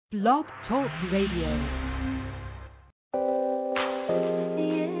Blog Talk Radio.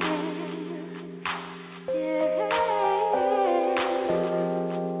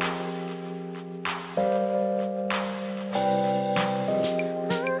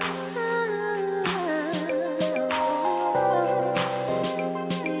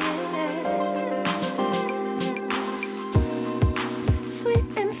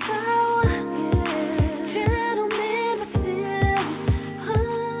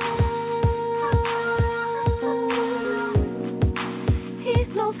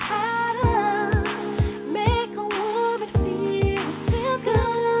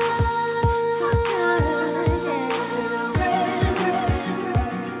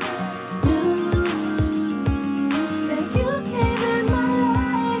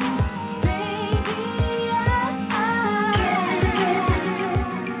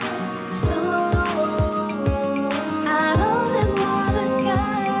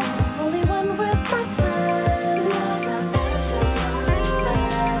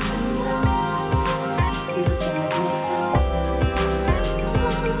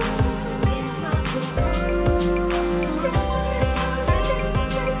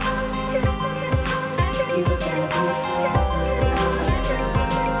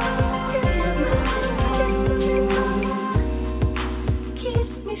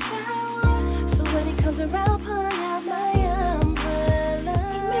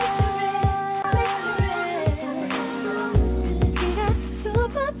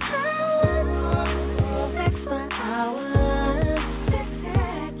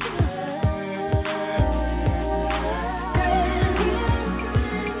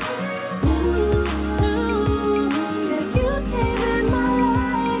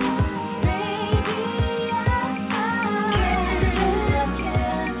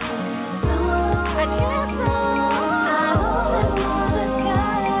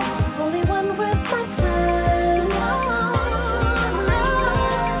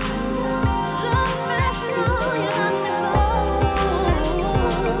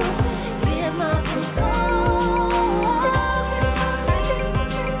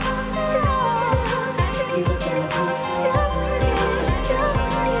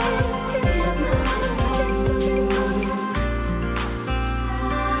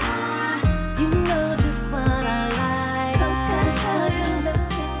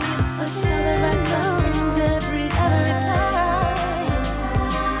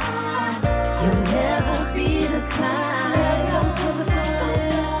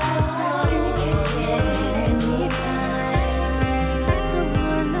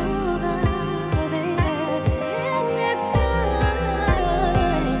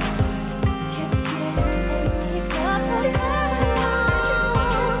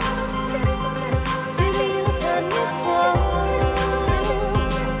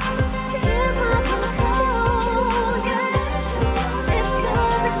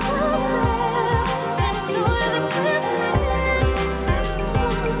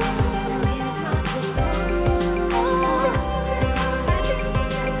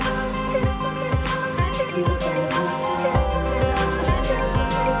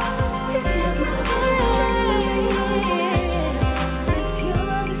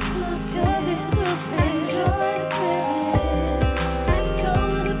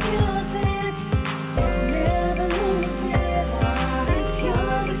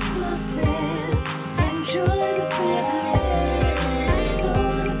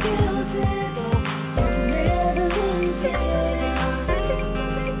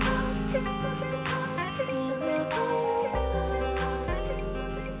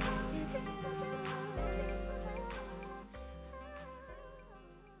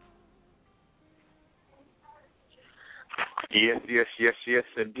 Yes,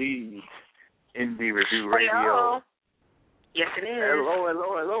 indeed. Indie Review Radio. Hello. Yes, it is.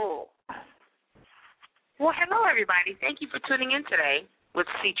 Hello. Well, hello, everybody. Thank you for tuning in today with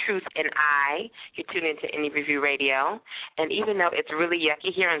See Truth and I. You're tuning into Indie Review Radio. And even though it's really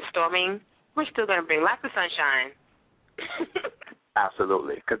yucky here and storming, we're still going to bring lots of sunshine.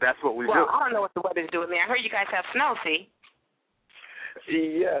 Absolutely, because that's what we do. Well, I don't know what the weather's doing there. I heard you guys have snow, see?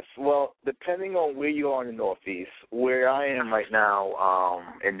 Yes, well, depending on where you are in the Northeast, where I am right now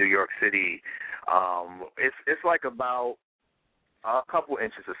in New York City, it's like about a couple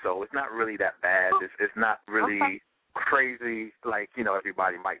inches or so. It's not really that bad. It's not really crazy like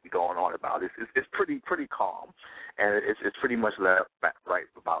everybody might be going on about. It's pretty calm, and it's pretty much left back right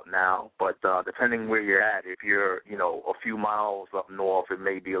about now. But depending where you're at, if you're a few miles up north, it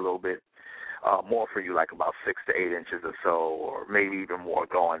may be a little bit more for you, like about 6 to 8 inches or so, or maybe even more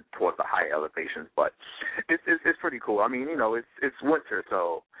going towards the high elevations. But it's pretty cool. I mean, it's winter,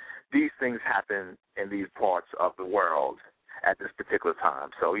 so these things happen in these parts of the world at this particular time.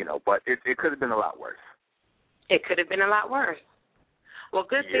 So, but it could have been a lot worse. It could have been a lot worse. Well,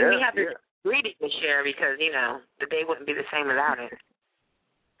 good thing we have this greeting to share because, the day wouldn't be the same without it.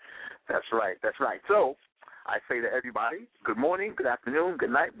 That's right. So I say to everybody, good morning, good afternoon, good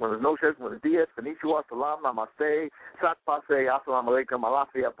night, buenas noches, buenos dias, konnichiwa, salam, namaste, sat pase, assalamu alaikum,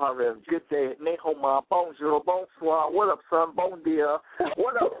 alafia, parev, good day, nehoma, bonjour, bonsoir, what up, son, bon dia,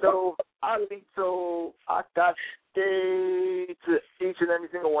 what up, Dove, alito, akaste, to each and every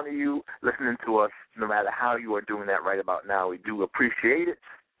single one of you listening to us, no matter how you are doing that right about now. We do appreciate it,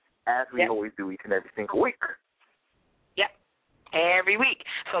 as we always do each and every single week. Every week.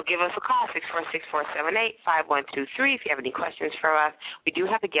 So give us a call, 646-478-5123 if you have any questions for us. We do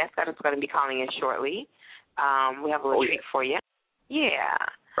have a guest that is going to be calling in shortly. We have a little treat for you. Yeah.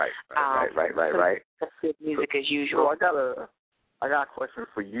 Right. That's good music as usual. So I got a question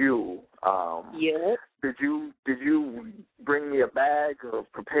for you. Yes. Did you bring me a bag or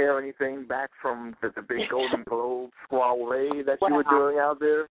prepare anything back from the big Golden Globe soiree that you were doing out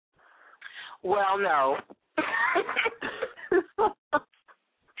there? Well, no.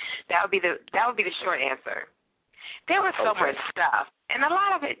 That would be the short answer. There was so much stuff, and a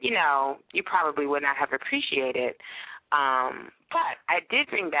lot of it, you probably would not have appreciated. But I did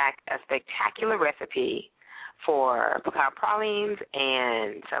bring back a spectacular recipe for pecan pralines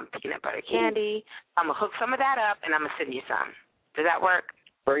and some peanut butter candy. I'm gonna hook some of that up, and I'm gonna send you some. Does that work?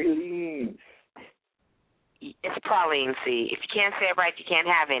 Pralines. It's pralines. See, if you can't say it right, you can't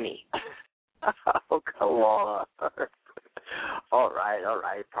have any. Oh, come on. All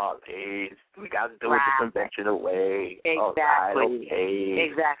right, pralines. We got to do it the conventional way. Exactly. All right, okay.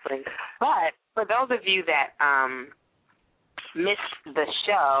 Exactly. But for those of you that missed the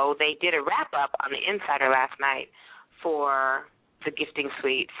show, they did a wrap-up on the Insider last night for the gifting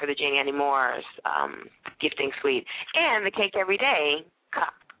suite, for the Jane Annie Moore's gifting suite, and the Cake Every Day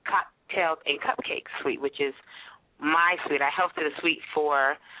cocktail and cupcake suite, which is my suite. I hosted a suite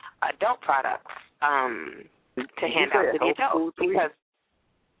for adult products to hand out to the adults. Because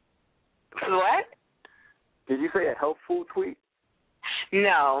what? Did you say a health food suite?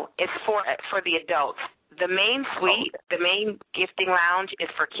 No, it's for the adults. The main suite, the main gifting lounge is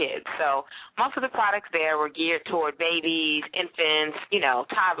for kids. So most of the products there were geared toward babies, infants,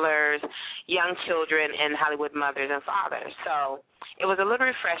 toddlers, young children, and Hollywood mothers and fathers. So it was a little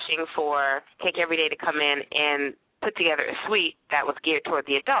refreshing for Cake Every Day to come in and put together a suite that was geared toward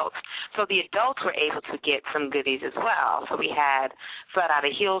the adults. So the adults were able to get some goodies as well. So we had Flat Out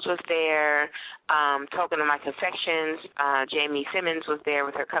of Heels was there, Token of My Confections, Jamie Simmons was there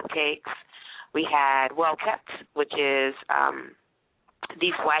with her cupcakes. We had Well Kept, which is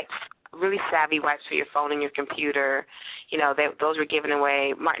these wipes, really savvy wipes for your phone and your computer. Those were given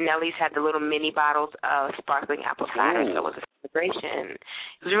away. Martinelli's had the little mini bottles of sparkling apple cider, so it was a celebration.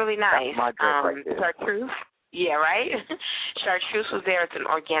 It was really nice. That's my drink right there. Chartreuse. Yeah, right? Chartreuse was there. It's an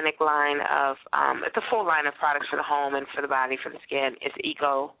organic line of, it's a full line of products for the home and for the body, for the skin. It's in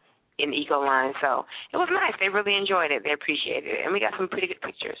the Eco line. So it was nice. They really enjoyed it. They appreciated it. And we got some pretty good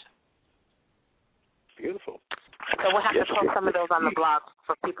pictures. Beautiful. So we'll have to post some of those on the blog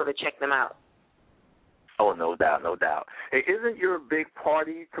for people to check them out. Oh, no doubt. Hey, isn't your big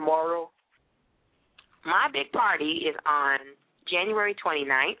party tomorrow? My big party is on January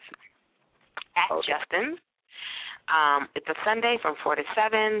 29th at Justin's. It's a Sunday from 4 to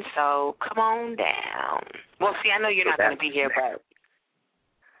 7, so come on down. Well, see, I know you're not going to be here, but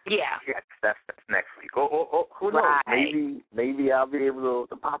yeah. Yes, that's next week. Oh, who knows? Right. Maybe I'll be able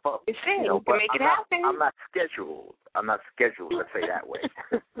to pop up. You see, but make it happen. I'm not scheduled. Let's say that way.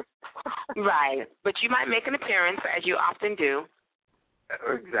 Right, but you might make an appearance, as you often do.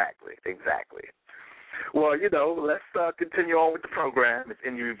 Exactly. Well, let's continue on with the program. It's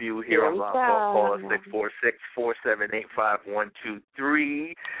Indie Review here on Blog Talk. Call us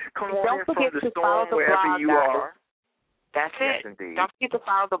 646-478-5123. Come on in from the storm wherever you are. That's it. Yes, indeed. Don't forget to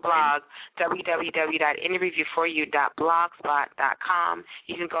follow the blog, www.indiereviewforyou.blogspot.com.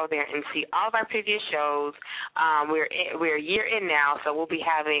 You can go there and see all of our previous shows. We're a year in now, so we'll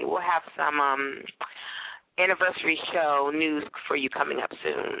have some anniversary show news for you coming up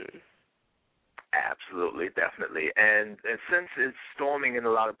soon. Absolutely, definitely. And since it's storming in a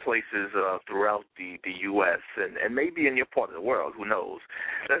lot of places throughout the U.S. and maybe in your part of the world, who knows,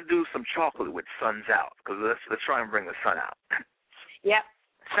 let's do some chocolate with Suns Out, because let's try and bring the sun out. Yep.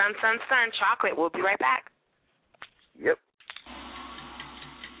 Sun, chocolate. We'll be right back. Yep.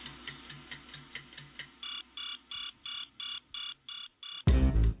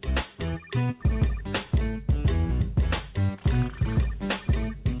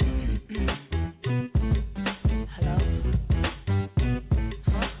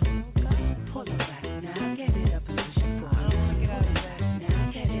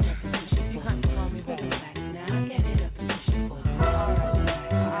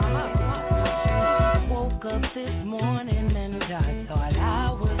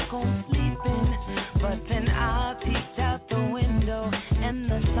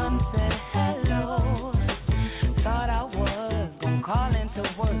 to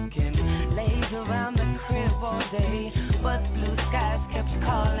working. Lays around the crib all day, but blue skies kept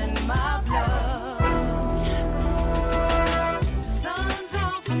calling my bluff. Sun's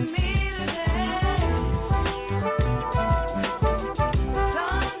out for me.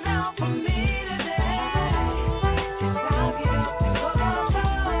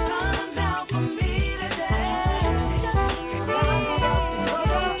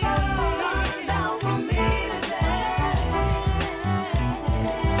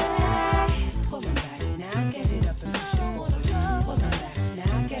 Pull it back now, get it up and push it forward.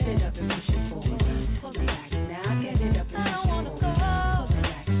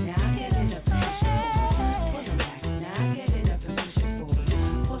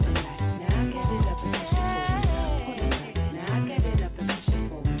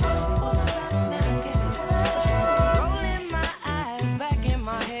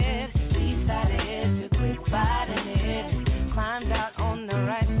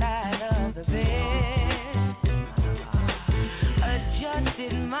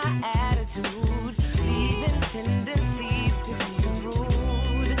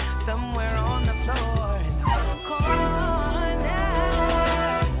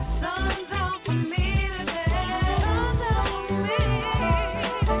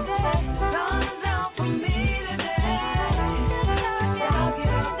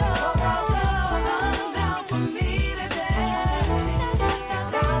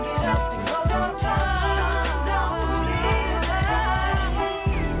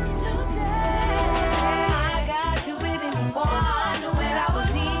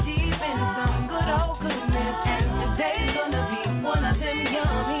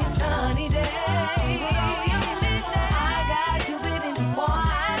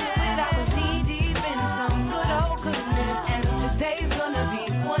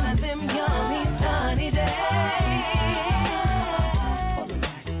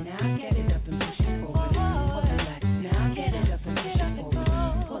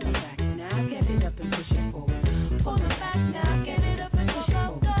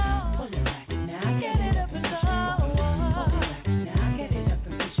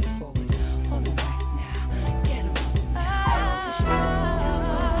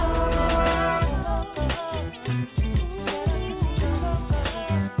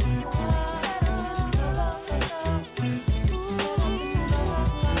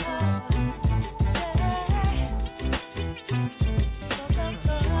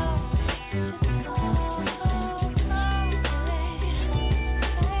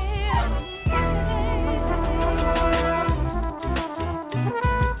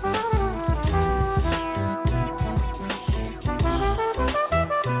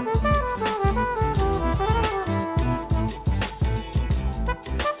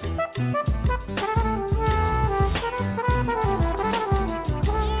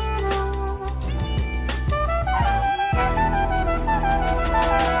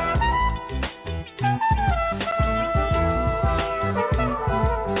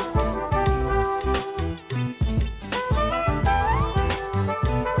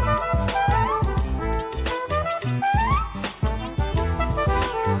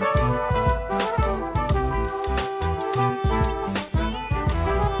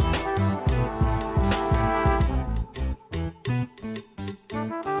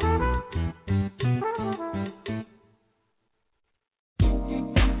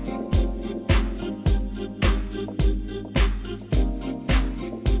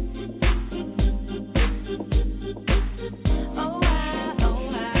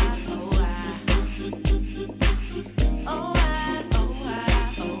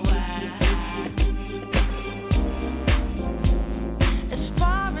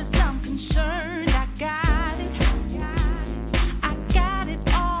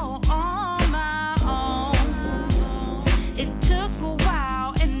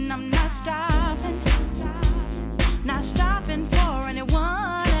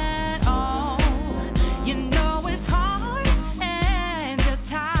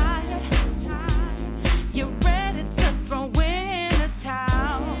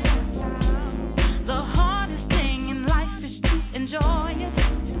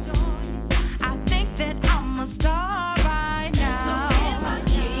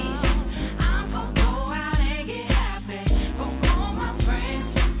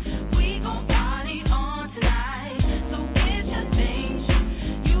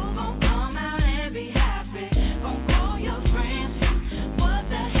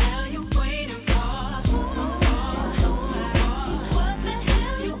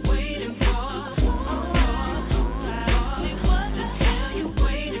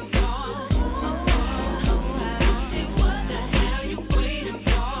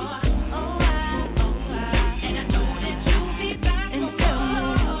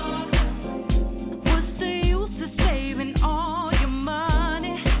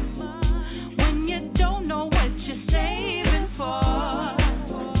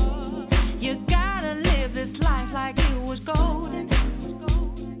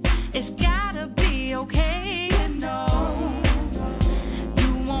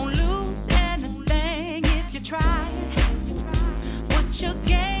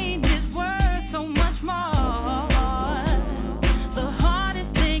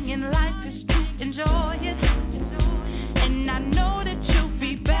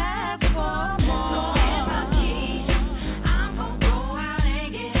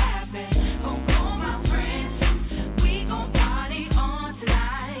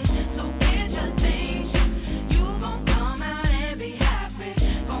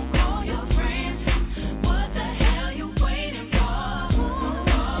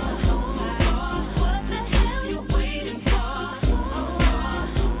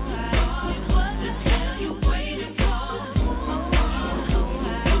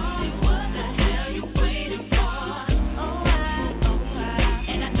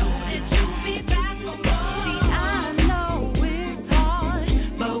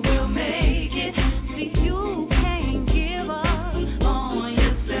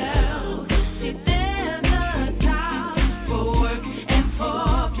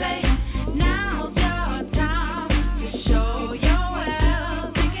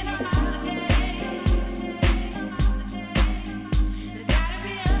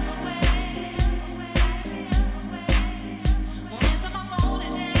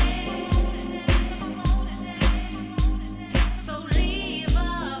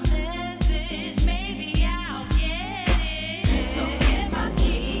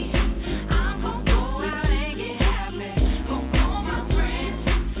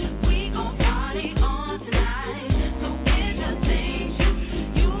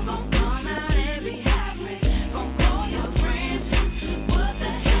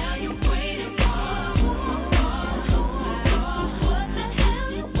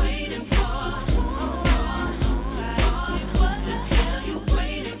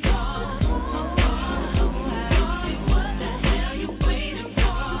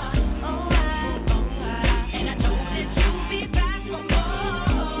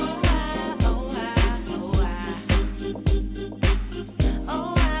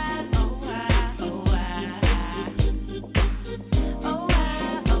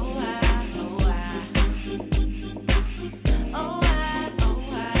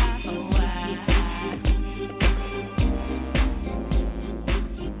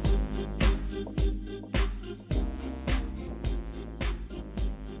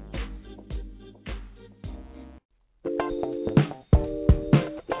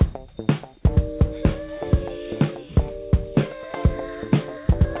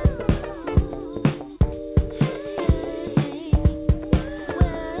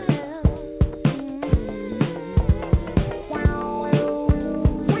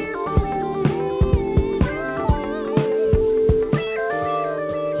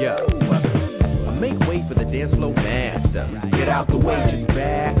 way, just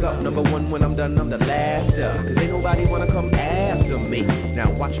back up. Number one, when I'm done, I'm the last up. Cause ain't nobody wanna come after me.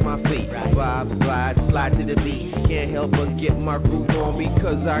 Now watch my feet, vibe, slide to the beat. Can't help but get my groove on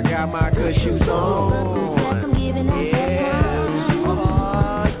because I got my good shoes on. Yeah,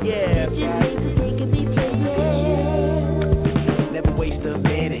 oh yeah. Never waste a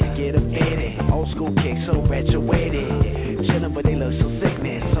minute, get a minute. Old school kick, so graduated. Chillin', but they look so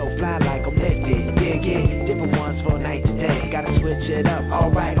sickening. So fly like I'm lifted. Dig it, different ones for night to day. Gotta switch it up,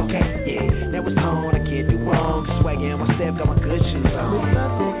 alright, okay, yeah. That was tone, I can't do wrong. Swaggin' my step, got my good shoes on. With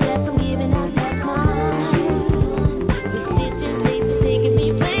buckles that I'm giving out that small shoes. With stitches, laces, taking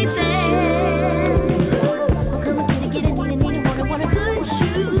me places. Come and get it, need it, wanna good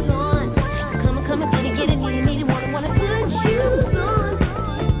shoes on. Come and get it, need it, wanna good shoes on.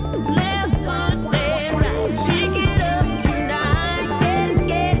 Let's go there, right? Shake it up tonight,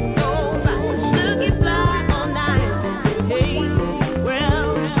 get over. Look it fly all night. Hey,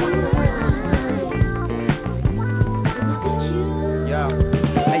 well, yo,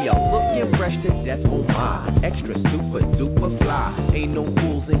 hey yo, looking fresh to death, oh my. Extra super duper fly. Ain't no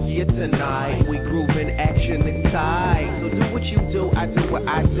rules in here tonight. We groovin', action is tight. So do what you do, I do what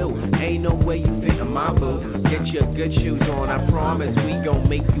I do. Ain't no way you fit in my boots. Get your good shoes on, I promise we gon'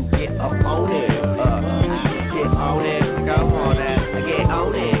 make you get up on it. Get on it, come on now. Get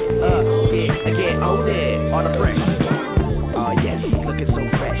on it, get on it. On the fresh. Oh yes, looking so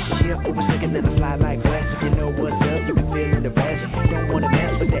fresh. Yeah, over second and I fly like west. If you know what's up, you be feeling the rest. Don't wanna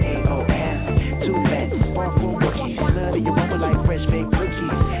mess with the AOS. Too fat, far from rookies. None of you want like fresh baked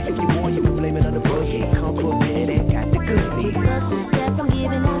cookies. If you want, you can blame it on the boogie. Come for a minute and got the goodies. buckles that I'm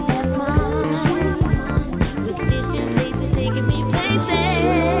giving out that small shoes. With stitches, laces, taking me places.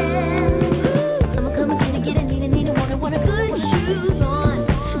 Come and get it, need it, wanna good shoes on.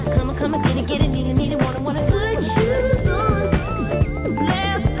 Come and get it, need it, wanna good shoes on.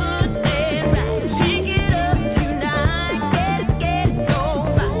 Let's go there, right? Shake it up tonight, get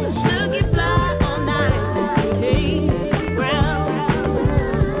over. Look it fly all night. Hey, well.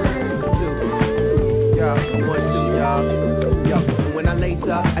 Yo, 1, 2, y'all. Yo, when I lace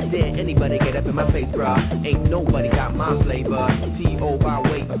up, I dare anybody get up in my face, bruh. Ain't nobody got my flavor. T.O. by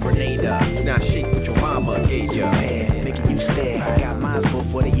way of Grenada. Now shake what your mama gave ya. Man, making you stare. I got mine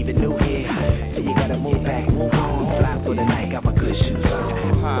before they even knew it. So you gotta move back, move on. Fly for the night, got my good shoes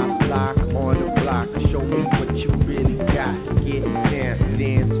on. Pop lock on the block. Show me what you really got. Get down,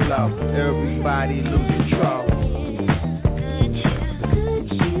 dance slow. Everybody lose control.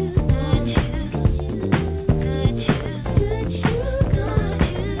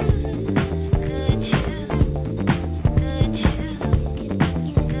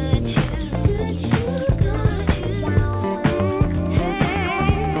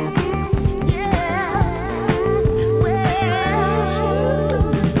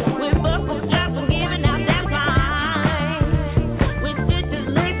 With buckles that I'm giving out that fine. With stitches,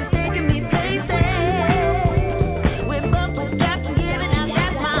 laces, taking me places.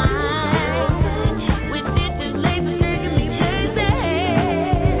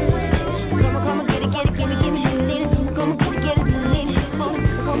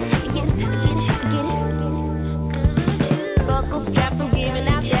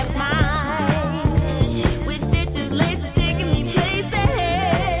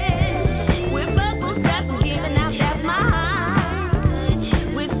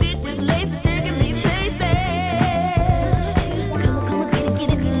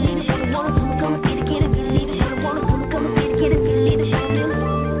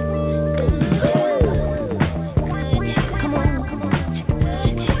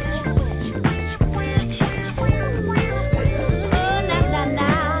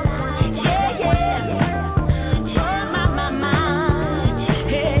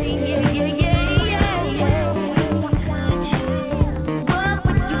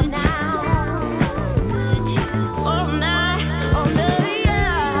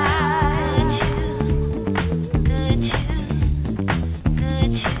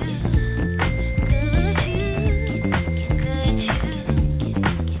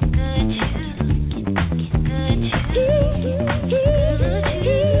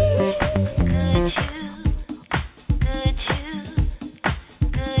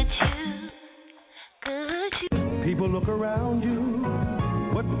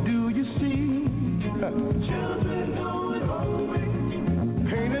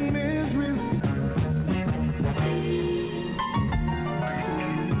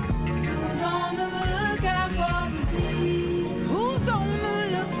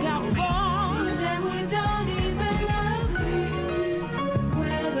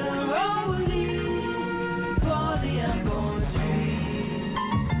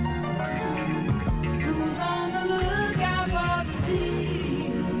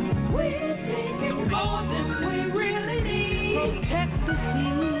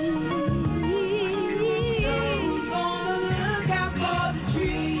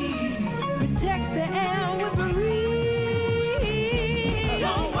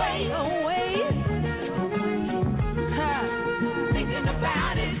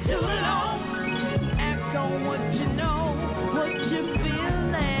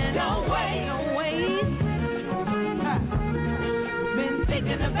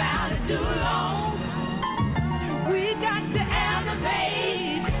 about it too long. We got to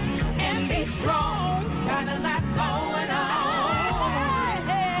elevate and be strong. Got a lot going on.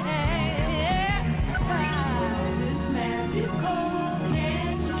 This magical,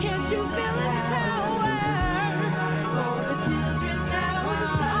 can't you feel its power? For the children now is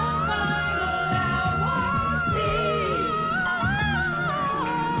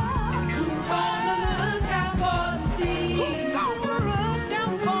who's gonna look out for the sea? Who's gonna look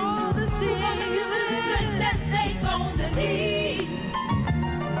out for the sea? Let's take on the knee.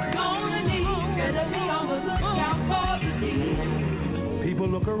 Gonna need to be on the lookout for the sea. People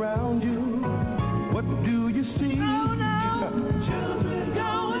look around you. What do you see? Oh no, children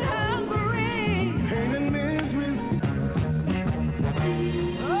going hungry. Pain and misery.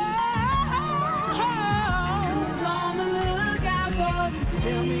 Who's on the lookout for the sea?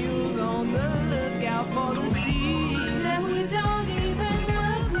 Tell me who's on the lookout for the sea. That we don't even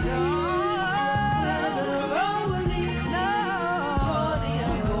look. No, rolling for the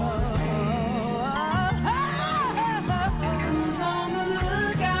who's on the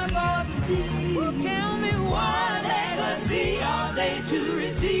lookout for the sea? Tell me what they could be. Are they to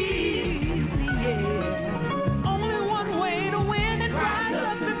receive? Yeah. Only one way to win and rise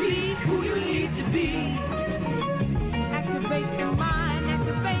up to be who you need to be. Activate your mind,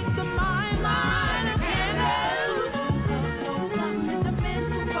 activate the mind, mind and candle. The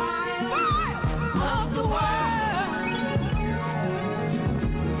mental fire of the world.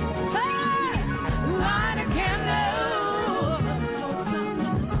 Hey, light a candle.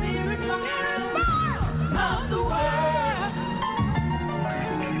 Spirit fire of the world.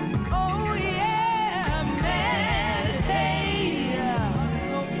 Oh yeah, meditate.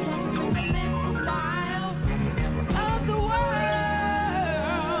 The mental fire of the world,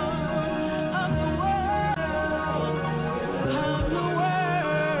 of the world, of the world.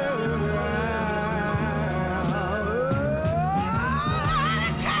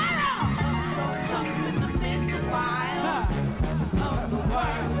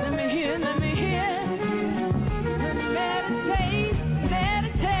 Let me hear. Let me meditate,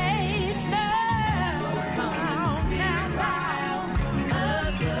 meditate now.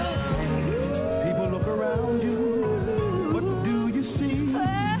 People look around you. What do you see?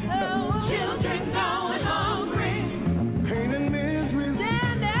 Children going hungry. Pain and misery.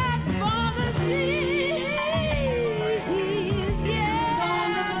 Stand up for the seas. Yeah.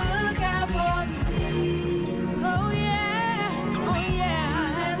 Gonna look out for the seas. Oh yeah. Oh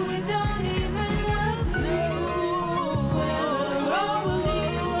yeah. And we don't even look.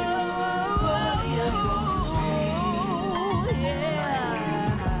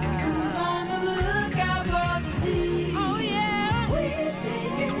 Gonna look out for the seas. Oh yeah. We're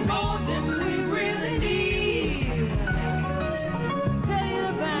taking more than we really need. Tell you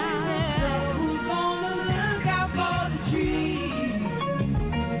about it. Who's gonna look out for the trees?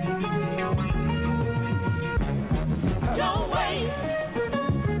 Don't wait.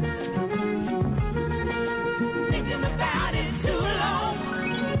 Thinking about it too long.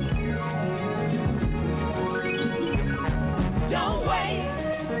 Don't wait.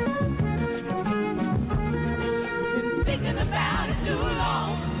 Been thinking about it too long.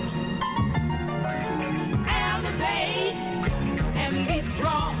 Elevate and be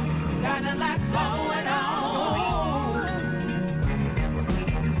strong. Got a lot going on.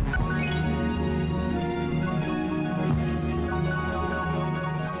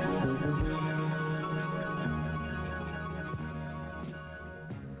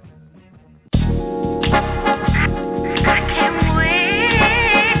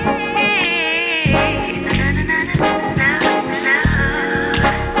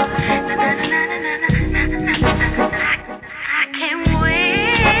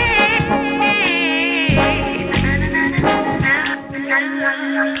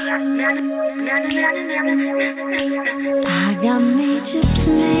 I got major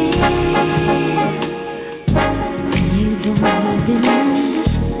plans. You don't even understand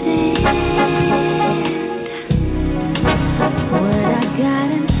what I got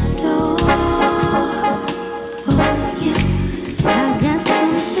in store. Oh yeah, I got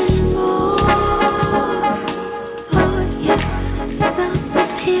something more. Oh yeah, some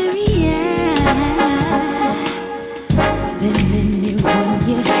material than anyone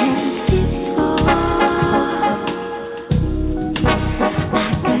you had before. I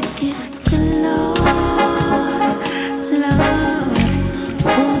got gifts galore, Lord.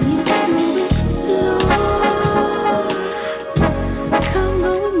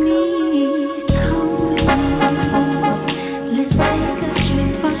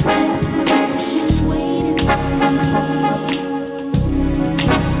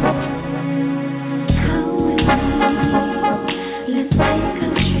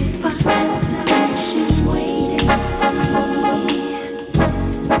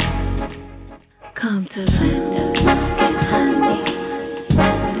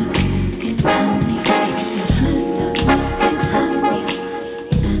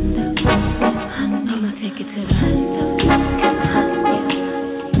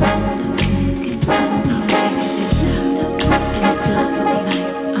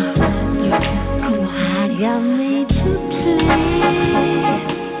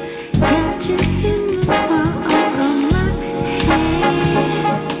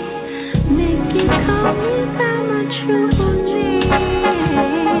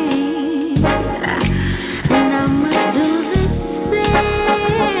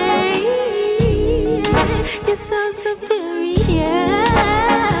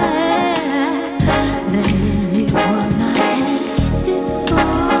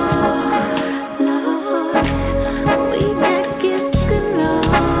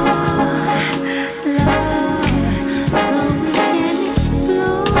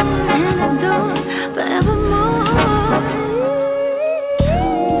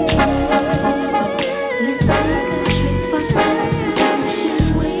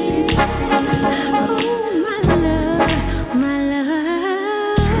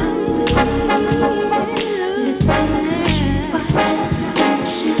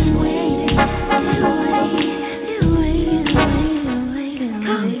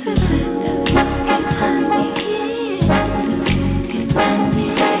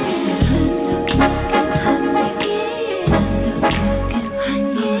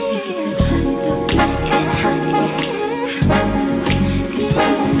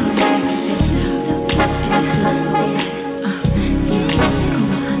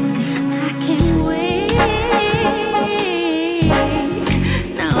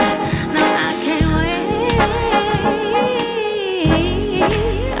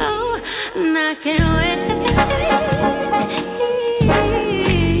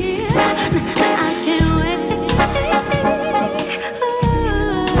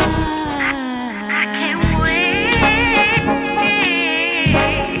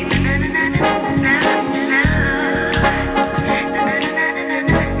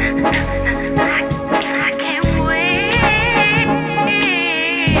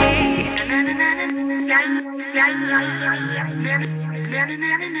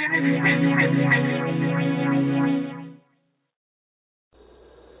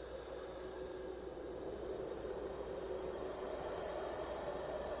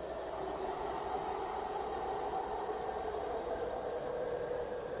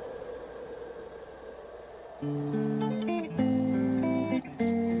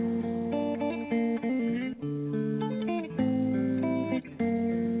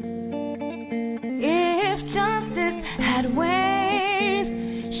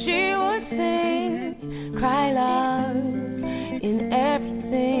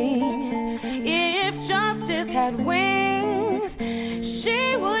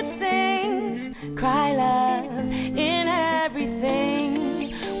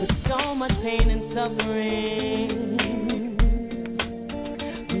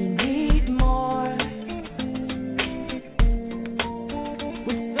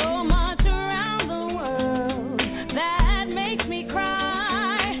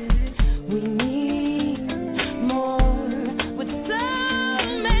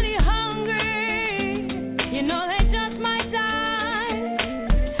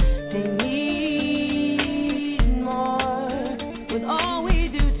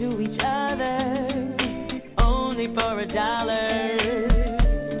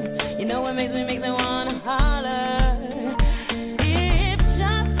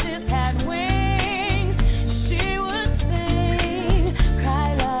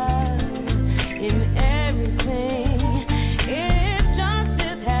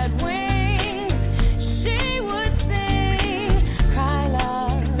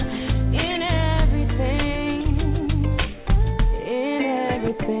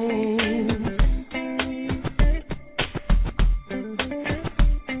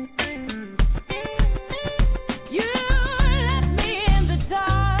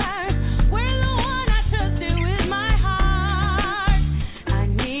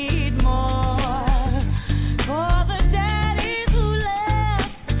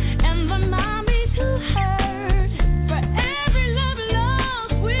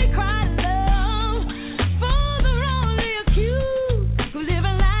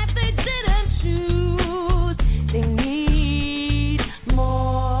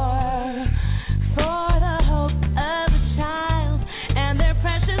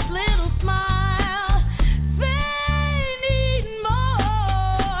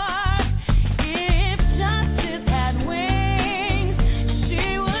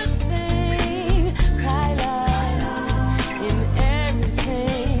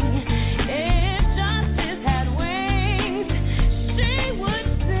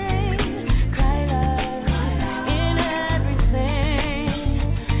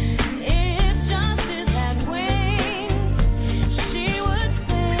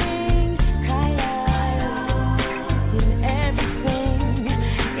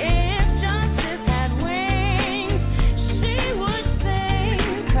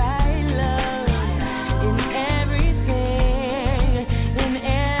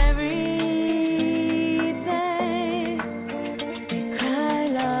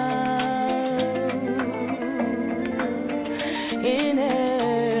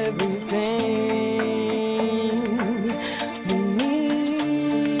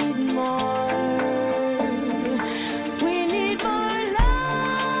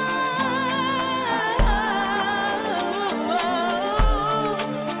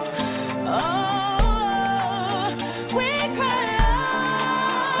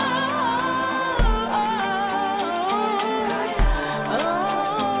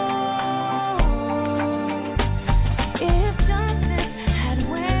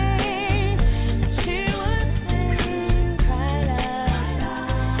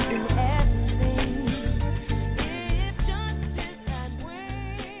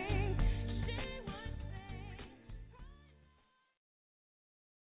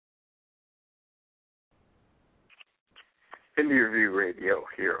 Indie Review Radio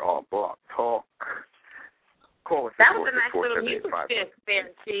here on Blog Talk. Call us that was a nice little music fist there,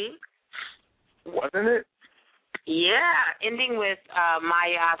 T. Wasn't it? Yeah, ending with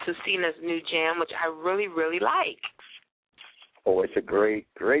Maya Susina's new jam, which I really, really like. Oh, it's a great,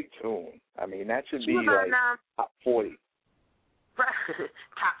 great tune. I mean, that should be like top 40.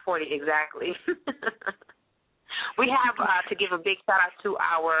 Top 40, exactly. We have to give a big shout-out to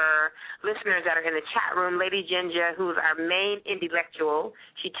our listeners that are in the chat room. Lady Ginger, who's our main intellectual,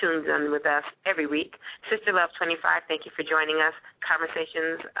 she tunes in with us every week. Sister Love 25, thank you for joining us.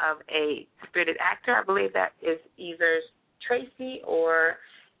 Conversations of a Spirited Actor, I believe that is either Tracy or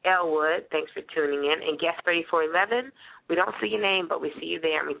Elwood. Thanks for tuning in. And Guest 3411, we don't see your name, but we see you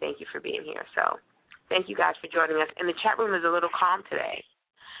there, and we thank you for being here. So Thank you guys for joining us. And the chat room is a little calm today.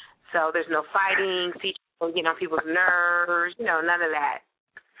 So there's no fighting, people's nerves, none of that.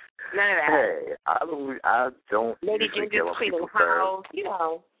 None of that. Hey, I don't Lady usually Ginger's get on cleaning people's nerves.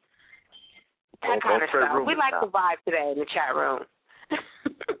 house, that kind of stuff. We like the vibe today in the chat room.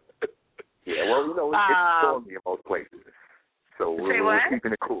 Yeah, well, it's stormy in most places. So we're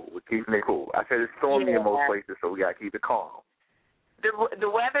keeping it cool. We're keeping it cool. I said it's stormy in most places, so we got to keep it calm. The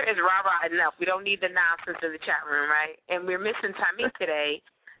weather is rah-rah enough. We don't need the nonsense in the chat room, right? And we're missing Tamik today,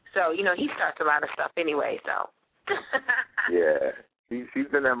 so, he starts a lot of stuff anyway, so. Yeah, she's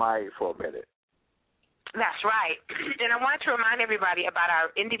been MIA for a minute. That's right. And I wanted to remind everybody about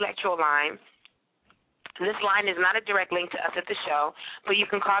our Intellectual line. This line is not a direct link to us at the show, but you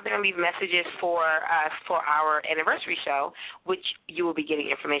can call there and leave messages for us for our anniversary show, which you will be getting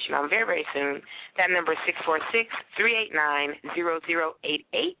information on very, very soon. That number is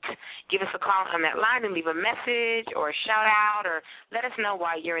 646-389-0088. Give us a call on that line and leave a message or a shout-out or let us know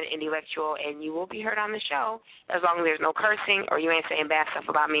why you're an intellectual, and you will be heard on the show as long as there's no cursing or you ain't saying bad stuff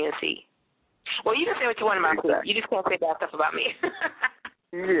about me and C. Well, you can say what you want about me. You just can't say bad stuff about me.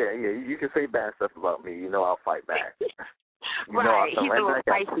 Yeah, you can say bad stuff about me. I'll fight back. Right, he's a little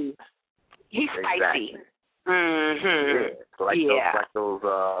spicy. He's spicy. Mm-hmm. Yeah, like those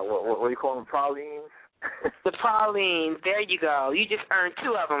what do you call them, pralines? The pralines, there you go. You just earned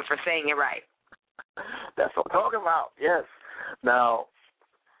 2 of them for saying it right. That's what I'm talking about, yes. Now,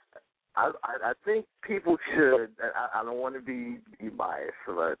 I think people should, I don't want to be biased,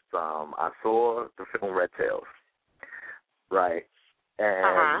 but I saw the film Red Tails, right?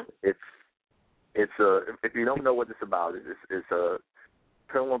 And it's if you don't know what it's about, it's a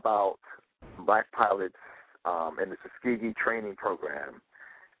film about black pilots in the Tuskegee training program,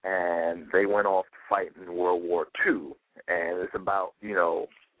 and they went off to fight in World War II, and it's about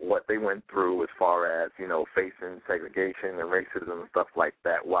what they went through as far as facing segregation and racism and stuff like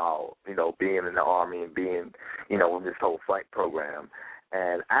that while being in the Army and being in this whole flight program,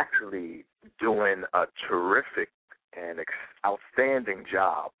 and actually doing a terrific and outstanding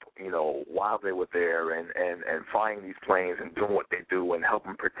job, while they were there and flying these planes and doing what they do and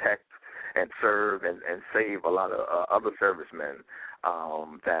helping protect and serve and save a lot of other servicemen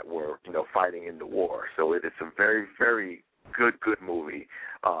that were, fighting in the war. So it's a very, very good movie.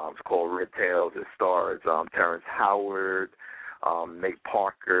 It's called Red Tails. It stars Terrence Howard, Nate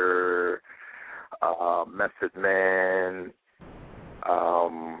Parker, Method Man,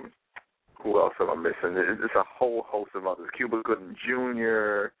 who else am I missing? It's a whole host of others. Cuba Gooding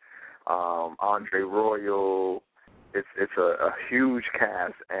Jr., Andre Royal. It's a huge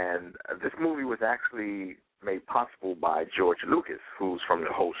cast, and this movie was actually made possible by George Lucas, who's from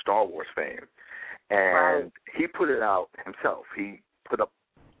the whole Star Wars fame. And he put it out himself. He put up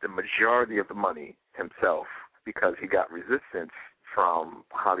the majority of the money himself because he got resistance from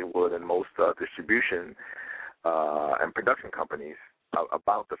Hollywood and most distribution and production companies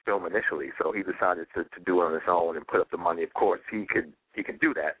about the film initially, so he decided to do it on his own and put up the money. Of course, he can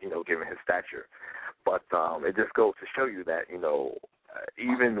do that, given his stature. But it just goes to show you that,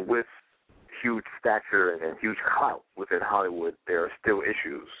 even with huge stature and huge clout within Hollywood, there are still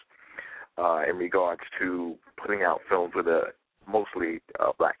issues in regards to putting out films with a mostly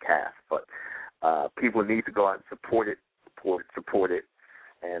black cast. But people need to go out and support it,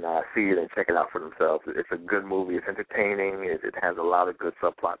 and see it and check it out for themselves. It's a good movie. It's entertaining. It has a lot of good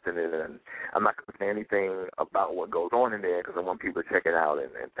subplots in it, and I'm not going to say anything about what goes on in there because I want people to check it out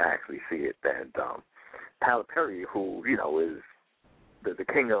and to actually see it. And Tyler Perry, who, is the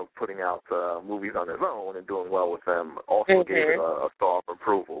king of putting out movies on his own and doing well with them, also gave it a star of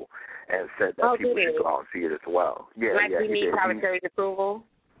approval and said that people should go out and see it as well. Yeah, we need Tyler Perry's approval?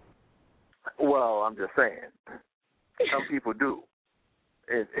 Well, I'm just saying. Some people do.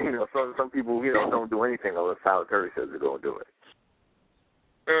 And, some people, don't do anything unless Tyler Perry says they're going to do it.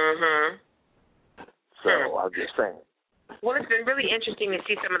 So I'm just saying. Well, it's been really interesting to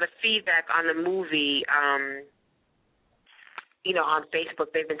see some of the feedback on the movie. On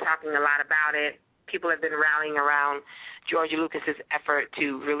Facebook, they've been talking a lot about it. People have been rallying around George Lucas's effort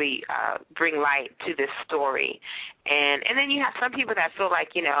to really bring light to this story. And then you have some people that feel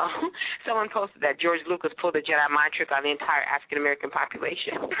like, someone posted that George Lucas pulled a Jedi mind trick on the entire African-American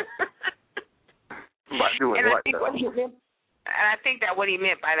population. By doing what, though? And I think that what he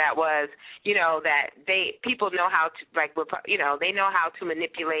meant by that was, that people know how to, they know how to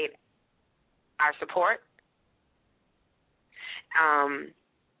manipulate our support.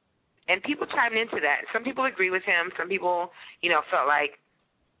 And people chimed into that. Some people agree with him. Some people, felt like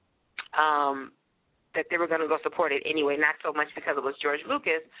that they were going to go support it anyway, not so much because it was George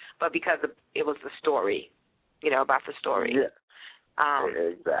Lucas, but because it was the story, about the story. Yeah.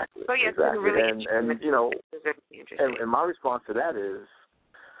 Exactly. So, yes, exactly. really and my response to that is,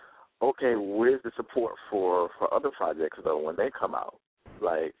 okay, where's the support for other projects, though, when they come out?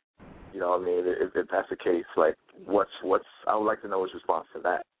 Like, if that's the case, like, what's I would like to know his response to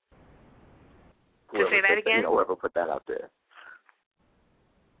that. To say that again? Whoever put that out there.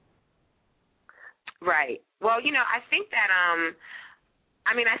 Right. Well, I think that,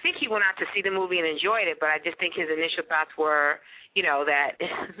 I think he went out to see the movie and enjoyed it, but I just think his initial thoughts were, that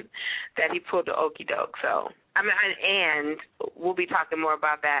that he pulled the okie doke. So, and we'll be talking more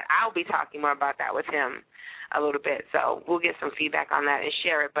about that. I'll be talking more about that with him a little bit. So we'll get some feedback on that and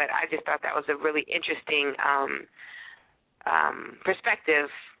share it. But I just thought that was a really interesting perspective,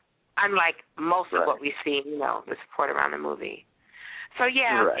 unlike most of what we see, the support around the movie. So,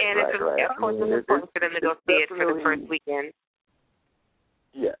 yeah, of course, it's important for them to go see it for the first weekend.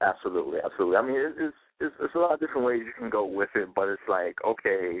 Yeah, absolutely. I mean, it's a lot of different ways you can go with it, but it's like,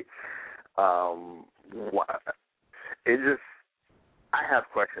 okay, I have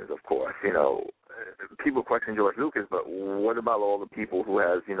questions, of course. People question George Lucas, but what about all the people who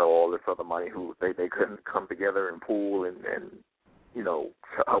has, all this other money who they couldn't come together and pool and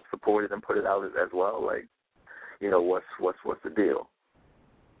help support it and put it out as well? Like, what's the deal?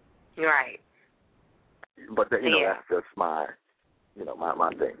 Right. But that's just my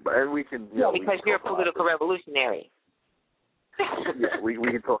thing. But and we can, because you're a political revolutionary. Yeah, we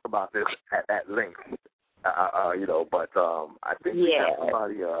can talk about this at length. But I think we have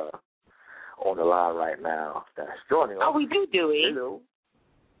somebody on the line right now that's joining us. Oh, we do we?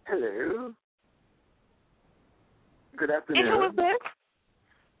 Hello. Good afternoon. And who is this?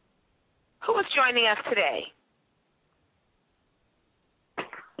 Who is joining us today?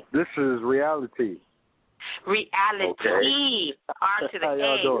 This is Reality. Reality. Okay. R to the How A.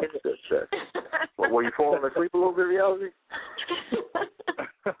 y'all doing? Well, were you falling asleep a little bit, Reality?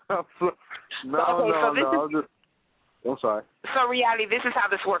 No. I'm sorry. So, Reality, this is how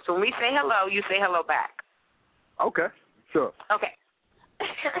this works. When we say hello, you say hello back. Okay, sure. Okay.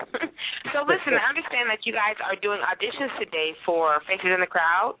 So, listen, I understand that you guys are doing auditions today for Faces in the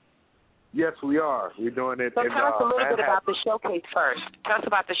Crowd. Yes, we are. We're doing it. So tell us a little bit about the showcase first. Tell us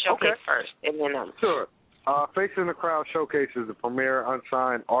about the showcase first, and then Sure. Face in the Crowd Showcase is the premier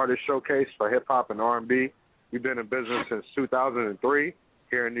unsigned artist showcase for hip-hop and R&B. We've been in business since 2003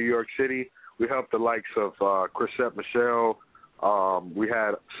 here in New York City. We helped the likes of Chrisette Michele. We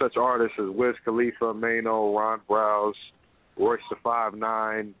had such artists as Wiz Khalifa, Mano, Ron Browse, Royce the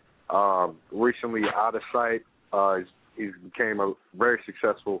 5'9". Recently, Out of Sight. He became a very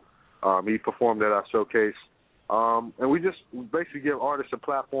successful. He performed at our showcase. And we basically give artists a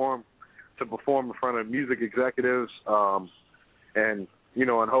platform to perform in front of music executives and, in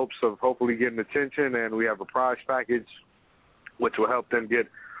hopes of hopefully getting attention. And we have a prize package which will help them get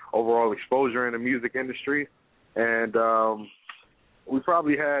overall exposure in the music industry. And we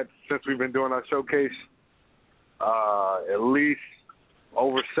probably had, since we've been doing our showcase, at least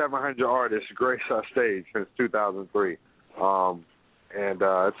over 700 artists grace our stage since 2003. And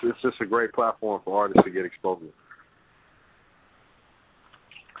it's just a great platform for artists to get exposure.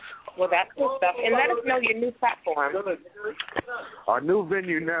 Well, that's good stuff. And let us know your new platform. Our new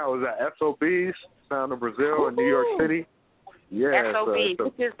venue now is at SOB's, Sound of Brazil in New York City. Yeah, SOB,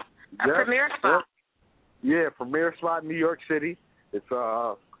 which is a premier spot. Yeah, premier spot in New York City. It's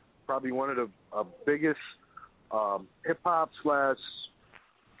probably one of the biggest hip-hop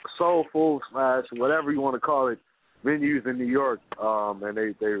 /soulful / whatever you want to call it venues in New York, and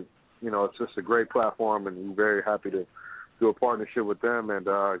they it's just a great platform, and we're very happy to do a partnership with them and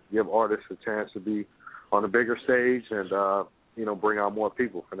give artists a chance to be on a bigger stage and bring out more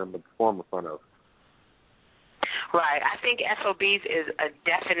people for them to perform in front of. Right. I think SOB's is a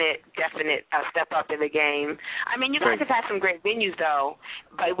definite step up in the game. I mean, you guys have had some great venues, though,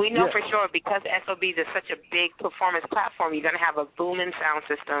 but we know for sure because SOB's is such a big performance platform, you're going to have a booming sound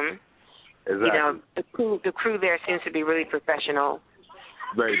system. Exactly. The crew there seems to be really professional.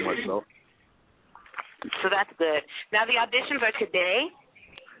 Very much so. So that's good. Now, the auditions are today?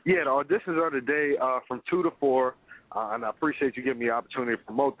 Yeah, the auditions are today from 2 to 4, and I appreciate you giving me the opportunity to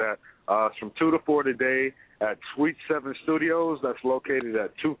promote that. It's from 2 to 4 today at Suite 7 Studios. That's located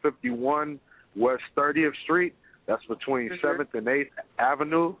at 251 West 30th Street. That's between 7th and 8th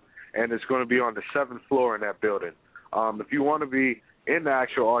Avenue, and it's going to be on the 7th floor in that building. If you want to be in the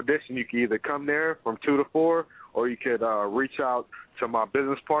actual audition, you can either come there from 2 to 4, or you could reach out to my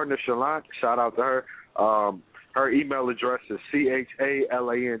business partner, Shalant. Shout out to her. Her email address is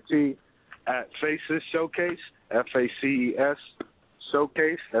CHALANT at Faces Showcase, FACES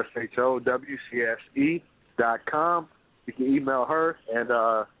Showcase, SHOWCSE.com. You can email her, and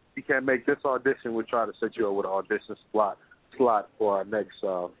if you can't make this audition, we'll try to set you up with an audition slot for our next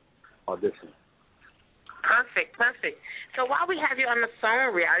audition. Perfect. So while we have you on the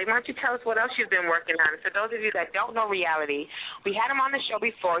phone, Reality, why don't you tell us what else you've been working on? For those of you that don't know Reality, we had him on the show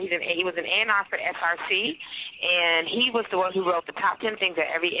before. He was an A&R for SRC, and he was the one who wrote the top 10 things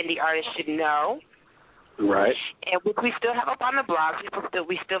that every indie artist should know. Right. And we still have up on the blog.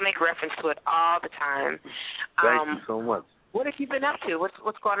 We still make reference to it all the time. Thank you so much. What have you been up to? What's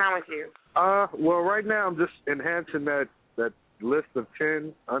going on with you? Well, right now I'm just enhancing that list of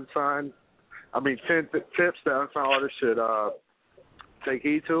 10 tips that unsigned artists should take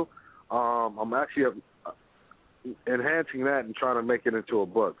heed to. I'm actually enhancing that and trying to make it into a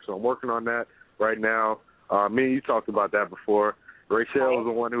book. So I'm working on that right now. Me and you talked about that before. Rachel was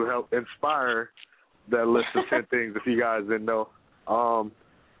the one who helped inspire that list of 10 things, if you guys didn't know.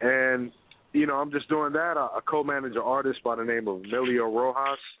 And, I'm just doing that. I co-manage an artist by the name of Emilio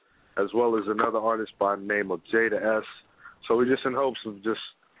Rojas, as well as another artist by the name of Jada S. So we're just in hopes of just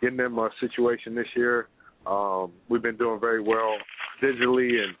getting them a situation this year. We've been doing very well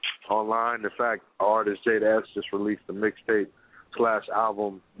digitally and online. In fact, our artist Jada S just released a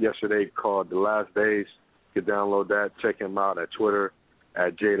mixtape/album yesterday called The Last Days. You can download that. Check him out at Twitter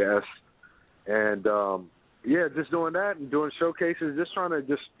at Jada S. And, just doing that and doing showcases, just trying to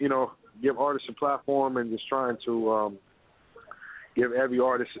give artists a platform and just trying to give every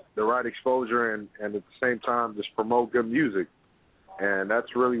artist the right exposure and at the same time just promote good music. And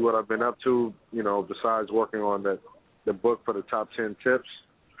that's really what I've been up to, besides working on the book for the top 10 tips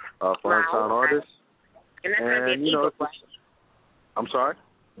for unsigned artists. And that's going to be an ebook, right? I'm sorry?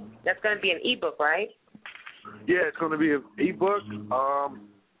 That's going to be an ebook, right? Yeah, it's going to be an ebook.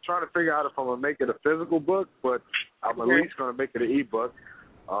 Trying to figure out if I'm going to make it a physical book, but I'm at least going to make it an ebook.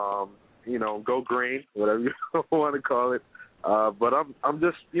 Go green, whatever you want to call it. But I'm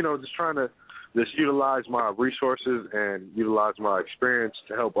just trying to just utilize my resources and utilize my experience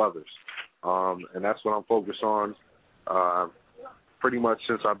to help others. And that's what I'm focused on pretty much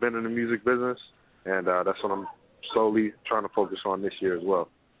since I've been in the music business, and that's what I'm slowly trying to focus on this year as well.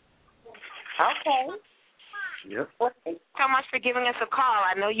 Okay. Yep. Well, thank you so much for giving us a call.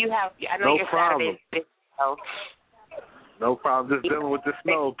 I know you're problem. Saturday busy, so. No problem. Just dealing with the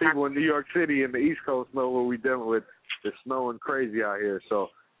snow. People in New York City and the East Coast know what we're dealing with. It's snowing crazy out here, so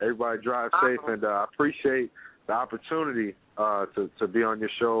everybody drive safe, and I appreciate the opportunity to be on your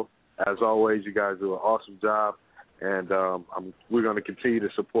show. As always, you guys do an awesome job, and we're going to continue to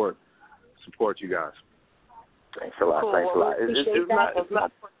support you guys. Thanks a lot. Cool. Thanks a lot. It's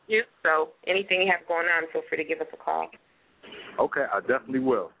not for you, so anything you have going on, feel free to give us a call. Okay, I definitely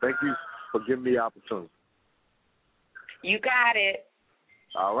will. Thank you for giving me the opportunity. You got it.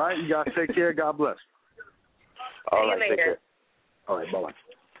 All right, you guys take care. God bless. See you later. All right, bye-bye.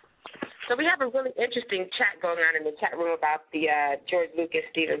 So we have a really interesting chat going on in the chat room about the George Lucas,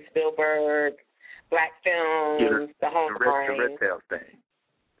 Steven Spielberg, black films, the Homegrown. The Red Tail thing.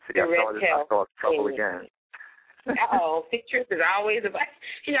 See, I saw trouble again. Uh-oh. See, Truth is always about,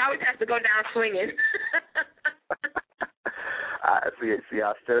 he always has to go down swinging. See,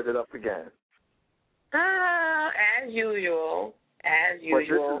 I stirred it up again. As usual.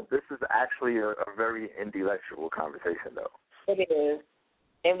 But this is actually a very intellectual conversation, though. It is.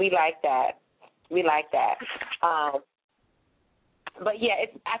 And we like that. But, yeah,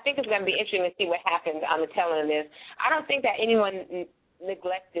 I think it's going to be interesting to see what happens on the telling of this. I don't think that anyone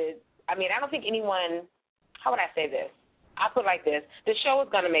neglected. I don't think anyone, how would I say this? I'll put it like this. The show is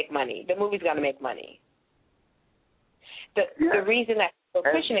going to make money. The movie's going to make money. The reason that we're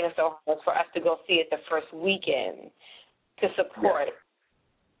pushing it so hard is for us to go see it the first weekend to support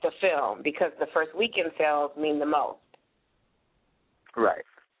the film, because the first weekend sales mean the most. Right.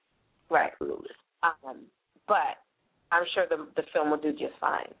 Absolutely. But I'm sure the film will do just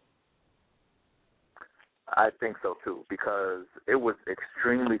fine. I think so too, because it was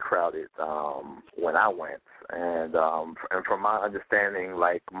extremely crowded when I went, and from my understanding,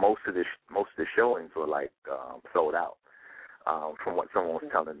 like most of the showings were sold out. From what someone was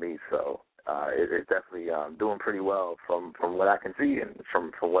telling me, so it's definitely doing pretty well from what I can see and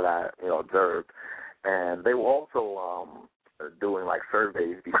from what I observed. And they were also doing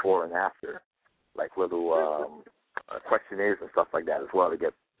surveys before and after, little questionnaires and stuff like that as well, to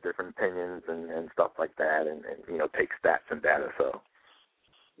get different opinions and stuff like that, and take stats and data. So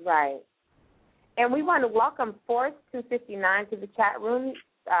right. And we want to welcome Force 259 to the chat room.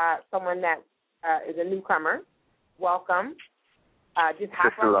 Someone that is a newcomer. Welcome. Just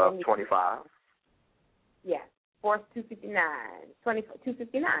hop Sister right Love in. 25. Yeah, Force 259,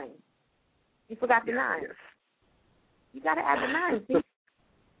 259. You forgot the 9. Yes. You got to add the 9, see?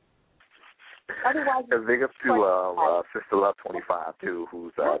 Otherwise, And big up to Sister Love 25, too,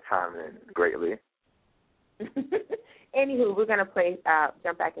 who's chiming in greatly. Anywho, we're going to play,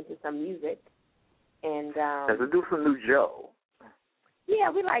 jump back into some music. And Let's do some new Joe.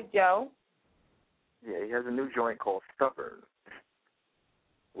 Yeah, we like Joe. Yeah, he has a new joint called Stubborn,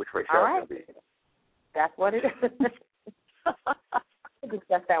 which Rachel's All right. going to be. That's what it is. We'll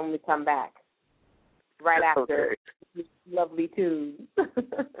discuss that when we come back. Right after this lovely tunes.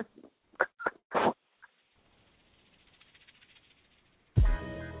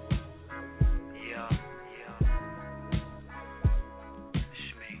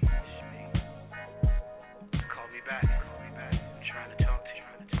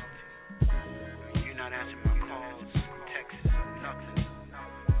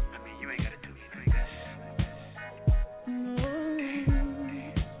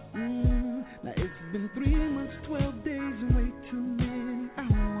 Now it's been 3 months, 12 days, and way too many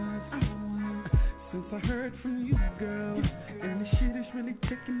hours since I heard from you, girl. And the shit is really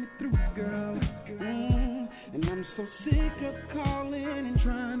taking me through, girl. And I'm so sick of calling and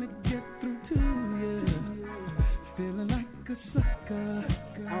trying to get through to you. Feeling like a sucker.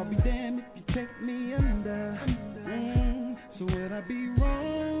 I'll be damned if you take me under. So would I be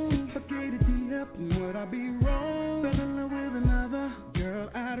wrong? Forget it, deep up. And would I be wrong? Fell in love with another girl.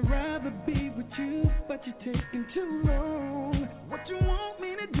 I'd rather be with you, but you're taking too long. What you want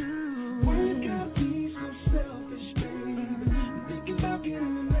me to do? Why you gotta be so selfish, baby? Thinking about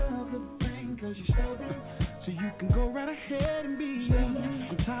getting another thing, cause you're stubborn. So you can go right ahead and be.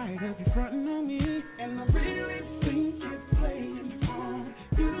 I'm tired of you fronting on me, and I really think you're playing hard.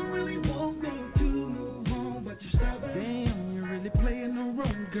 You don't really want me to move on, but you're stubborn. Damn, you're really playing the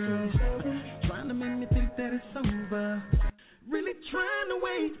role, girl. Trying to make me think that it's over. Really trying to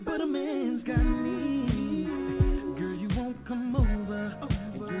wait, but a man's got me. Girl, you won't come over.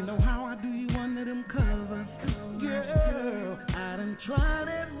 And you know how I do you under them covers. Girl, I done tried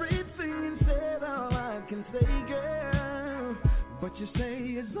everything and said all I can say, girl. But you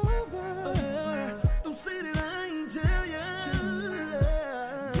say it's over. Don't say that I ain't tell you.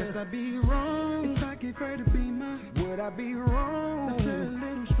 Guess I'd be wrong if I get her to be mine. Would I be wrong? Let's a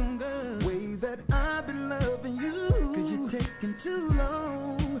little stronger. Way that I've been loving you. Cause you're taking too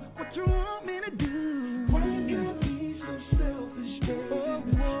long. What you want me to do? Why you gotta be so selfish, baby?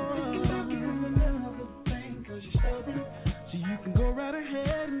 Thinking about getting another thing, cause you're stubborn. So you can go right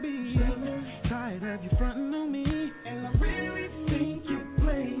ahead and be. Tired of you fronting on me, and I really think you're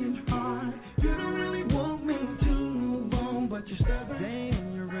playing hard. You don't really want me to move on, but you're stubborn.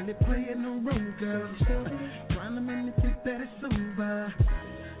 Damn, you're really playing the role, girl. Trying to make me think that it's over.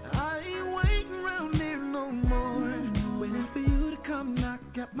 I ain't waiting around here no more. Waiting for you to come knock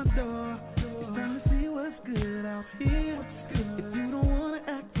at my door. It's time to see what's good out here. If you don't wanna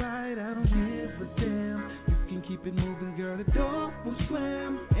act right, I don't give a damn. You can keep it moving, girl. The door will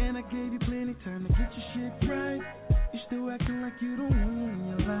slam. And I gave you plenty time to get your shit right. You still acting like you don't own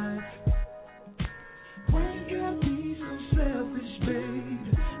your life. Why you gotta be so selfish, babe?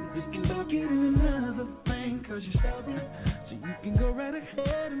 Thinking about getting another thing, cause you're stubborn. So you can go right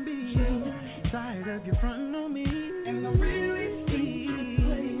ahead and be. Tired of you fronting on me, and I really feel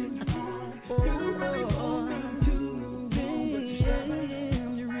playing hard. You don't really want me to move on, but you're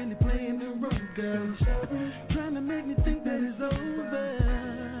stubborn. You're really playing the role, girl. Trying to make me think that it's over.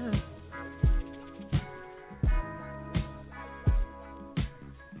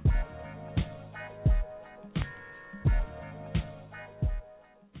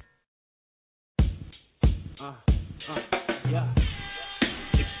 Yeah.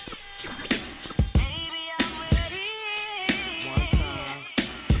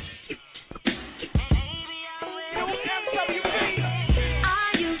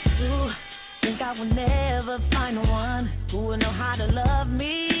 I used to think I would never find one who would know how to love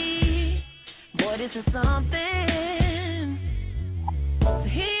me. Boy, this is something. To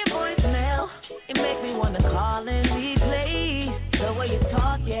hear your voicemail, it makes me want to call and replay the way you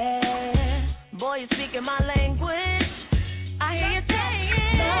talk, yeah. Boy, you're speaking my language. I hear you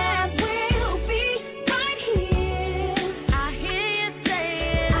saying that will be right here. I hear you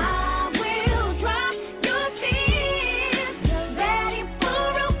saying I will drop your tears. Ready for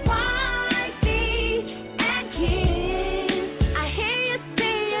a wifey and kiss. I hear you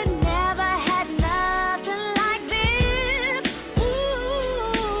say you never had nothing like this. Ooh,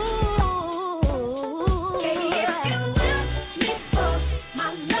 if you will me for my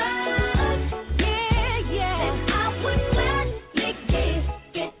love, yeah, yeah.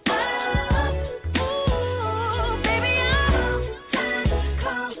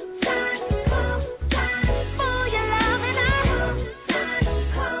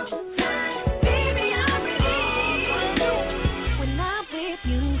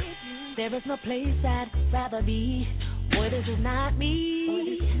 place I'd rather be. Boy, this is not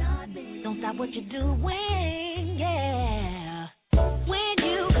me. Don't stop what you're doing, yeah. When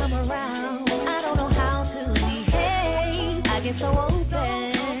you come around, I don't know how to behave. I get so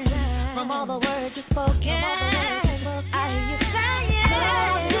open from all the words you've spoken. I hear you saying,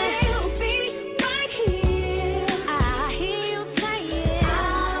 I will be right here. I hear you saying,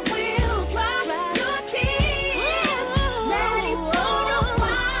 I will dry your tears. Let it flow to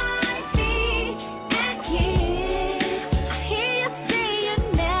wipe me and kiss. I hear you say you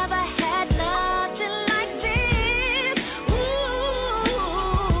never had nothing like this. Ooh,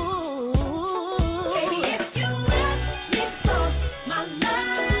 baby, if you ask me for my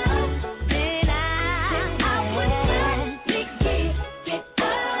love, then I would gladly give it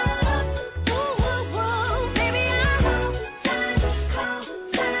up. Ooh, baby, I'm cold,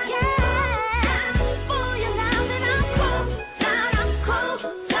 yeah. For your love, and I'm cold,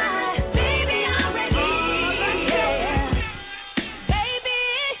 baby, I'm ready, yeah.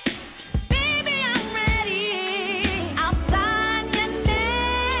 Baby, I'm ready. I'll sign your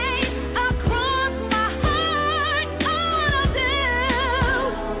name across my heart. All I'll do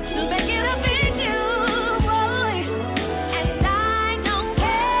to make it up in you, boy. And I don't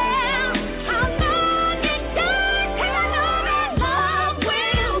care how long it takes, 'cause I know that love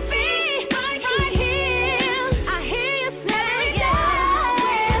will be right here. I hear you say, yeah,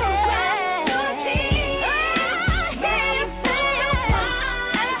 your tears. I hear you say,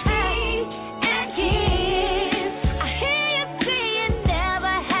 and kiss. I hear you say you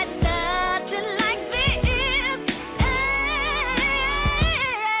never had nothing like this.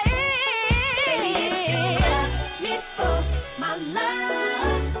 Me for my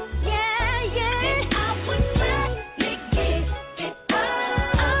love, yeah. I would gladly give it up.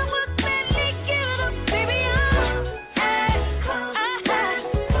 I would gladly give it up, baby. I'm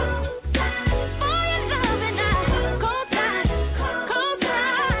cold for your love, and I'm cold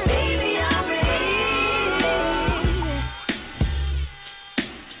time, baby. I'm ready.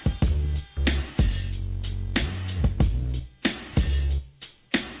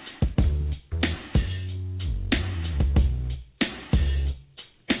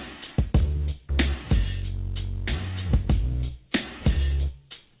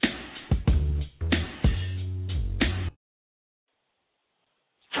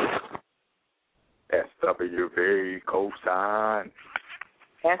 SWV cosign.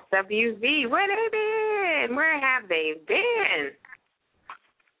 SWV, where they been? Where have they been?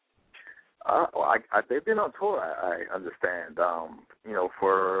 They've been on tour. I understand.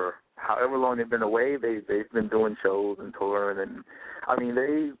 For however long they've been away, they've been doing shows and touring, and I mean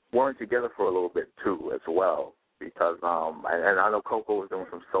they weren't together for a little bit too as well because and I know Coco was doing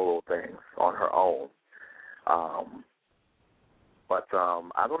some solo things on her own. But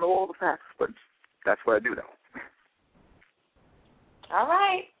I don't know all the facts, but that's what I do know. All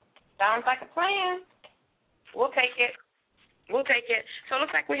right. Sounds like a plan. We'll take it. So it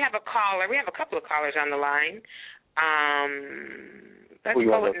looks like we have a caller. We have a couple of callers on the line. Let's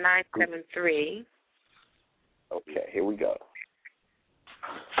go with 973. Okay, here we go.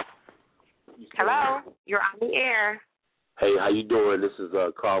 Hello. You're on the air. Hey, how you doing? This is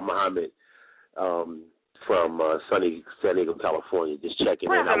Carl Muhammad from sunny San Diego, California. Just checking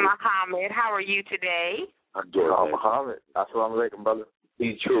in. Brother Muhammad, how are you today? I'm doing Carl good. Muhammad. Assalamu alaikum, brother.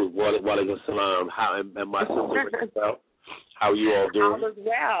 Be true. Wa alaikum salam. How and my sister, how are you all doing? All is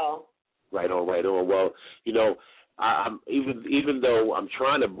well. Right on. Well, I'm even though I'm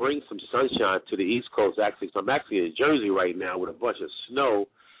trying to bring some sunshine to the East Coast, actually, so I'm actually in Jersey right now with a bunch of snow,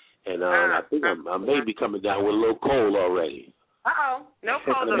 and I think I may be coming down with a little cold already. Uh-oh. No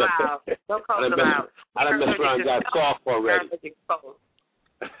cold allowed. No cold allowed. I done messed around and got soft already.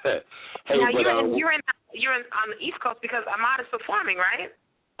 Hey, now, but you're on the East Coast because Ahmad is performing, right?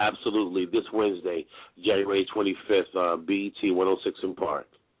 Absolutely. This Wednesday, January 25th, BET 106 in Park.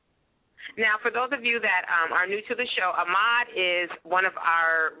 Now, for those of you that are new to the show, Ahmad is one of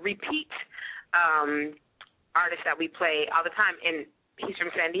our repeat artists that we play all the time, and he's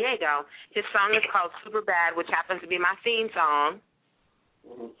from San Diego. His song is called Super Bad, which happens to be my theme song.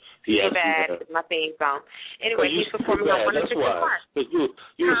 Yes, Super Bad is my theme song. Anyway, he's performing on 106 in Park.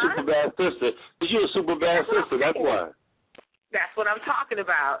 You're a super bad sister. You're a super bad sister, that's why. That's what I'm talking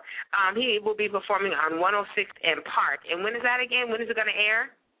about. He will be performing on 106 in Park. And when is that again? When is it going to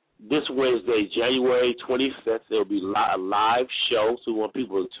air? This Wednesday, January 25th, there'll be a live show, so we want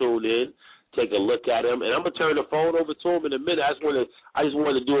people to tune in, take a look at him. And I'm going to turn the phone over to him in a minute. I just wanted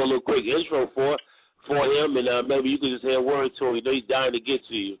to do a little quick intro for him, and maybe you can just say a word to him. You know he's dying to get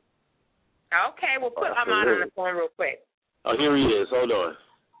to you. Okay, we'll put Ahmad on the phone real quick. Oh, here he is. Hold on.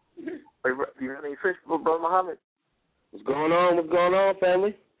 You have any fish, Brother Muhammad? What's going on? What's going on,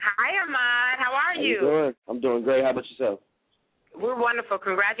 family? Hi, Ahmad. How are How you? doing? I'm doing great. How about yourself? We're wonderful.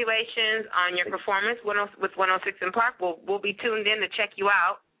 Congratulations on your performance with 106 in Park. We'll be tuned in to check you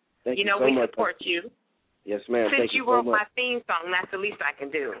out. Thank you know, so we much. support you. Yes, ma'am. Since Thank you you wrote so much. my theme song, that's the least I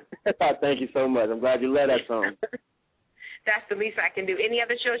can do. Thank you so much. I'm glad you love that song. That's the least I can do. Any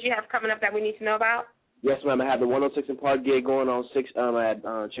other shows you have coming up that we need to know about? Yes, ma'am. I have the 106 in Park gig going on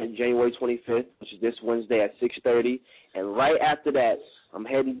January 25th, which is this Wednesday at 6:30. And right after that, I'm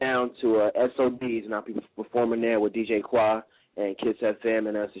heading down to SODs, and I'll be performing there with DJ Qua and Kids FM,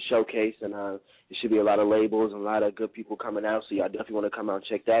 and that's a showcase. And there should be a lot of labels and a lot of good people coming out, so y'all definitely want to come out and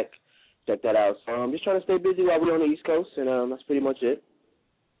check that out. So I'm just trying to stay busy while we're on the East Coast, and that's pretty much it.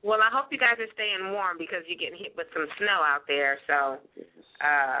 Well, I hope you guys are staying warm because you're getting hit with some snow out there, so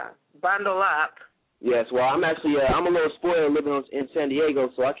bundle up. Yes, well, I'm actually I'm a little spoiled living in San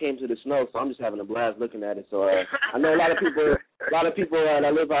Diego, so I came to the snow, so I'm just having a blast looking at it. So I know a lot of people that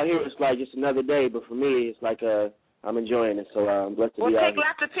live out here, it's like just another day, but for me, it's like I'm enjoying it. So I'm blessed to be out here. We'll take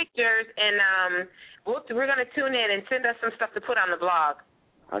lots of pictures, and we're going to tune in and send us some stuff to put on the blog.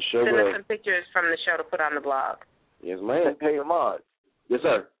 I sure will. Send us some pictures from the show to put on the blog. Yes, ma'am. Hey, Ahmad. Yes,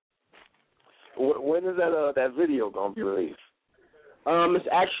 sir. When is that video going to be released? It's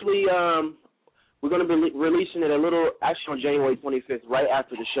actually we're going to be releasing it on January 25th, right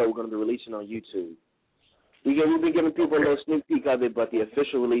after the show. We're going to be releasing on YouTube. We've been giving people a little sneak peek of it, but the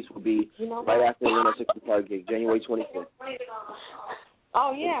official release will be right after the 106 Park gig, January 25th.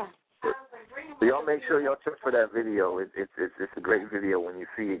 Oh, yeah. So y'all make sure y'all check for that video. It's a great video. When you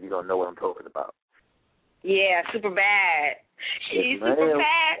see it, you're going to know what I'm talking about. Yeah, super bad. She's super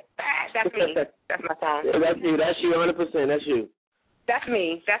bad. That's me. That's my song. Yeah, that's you. That's you, 100%. That's you. That's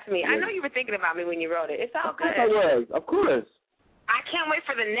me. That's me. Yeah. I know you were thinking about me when you wrote it. It's all good. Of course I was. Of course. I can't wait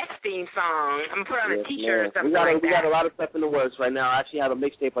for the next theme song. I'm going to put on a T-shirt or something we got a lot of stuff in the works right now. I actually have a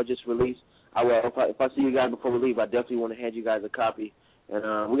mixtape I just released. If I see you guys before we leave, I definitely want to hand you guys a copy.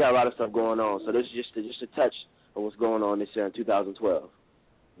 And we got a lot of stuff going on. So this is just a touch of what's going on this year in 2012.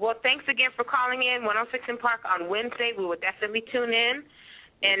 Well, thanks again for calling in 106 in Park on Wednesday. We will definitely tune in.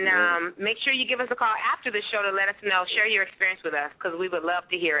 And make sure you give us a call after the show to let us know, share your experience with us, because we would love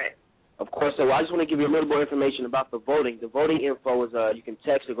to hear it. Of course. So I just want to give you a little more information about the voting. The voting info is you can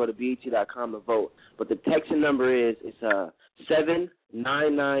text or go to BET.com to vote. But the texting number is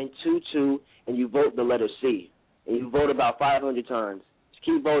 79922, and you vote the letter C. And you vote about 500 times. Just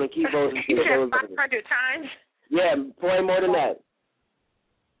keep voting. You said 500 times? Yeah, probably more than that.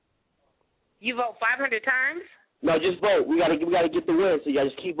 You vote 500 times? No, just vote. We gotta get the win. So y'all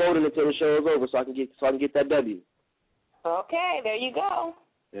just keep voting until the show is over, so I can get that W. Okay, there you go.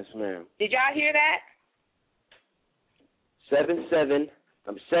 Yes, ma'am. Did y'all hear that?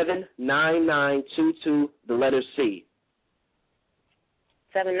 79922, the letter C.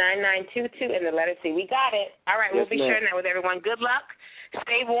 79922 and the letter C. We got it. All right, Yes, we'll be ma'am. sharing that with everyone. Good luck.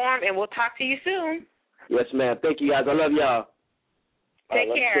 Stay warm, and we'll talk to you soon. Yes, ma'am. Thank you, guys. I love y'all.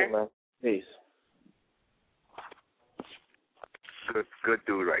 Take care. Man. Peace. Good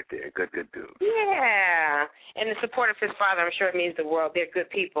dude right there. Good dude. Yeah. And the support of his father, I'm sure it means the world. They're good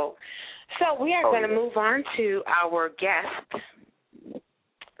people. So we are going to move on to our guest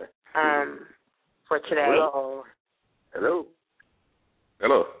for today. Hello.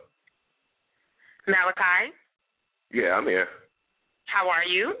 Malachi. Yeah, I'm here. How are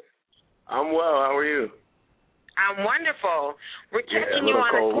you? I'm well. How are you? I'm wonderful. We're catching a you little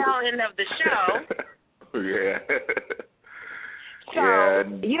on cold. the tail end of the show. Yeah. So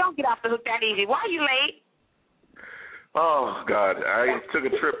you don't get off the hook that easy. Why are you late? Oh, God. I took a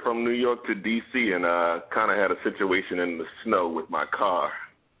trip from New York to D.C. and kind of had a situation in the snow with my car.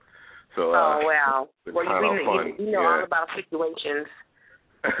 So, oh, well. It's Well, kind of fun. you know all about situations.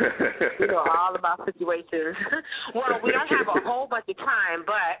 You know all about situations. Well, we don't have a whole bunch of time,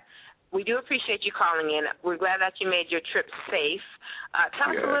 but we do appreciate you calling in. We're glad that you made your trip safe. Tell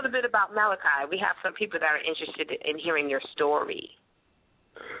us a little bit about Malachi. We have some people that are interested in hearing your story.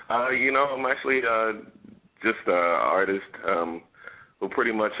 I'm actually just an artist who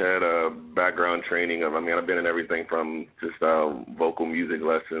pretty much had a background training of, I've been in everything from just vocal music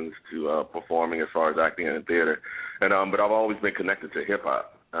lessons to performing as far as acting in theater. But I've always been connected to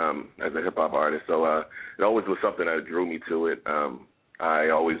hip-hop as a hip-hop artist. So it always was something that drew me to it. I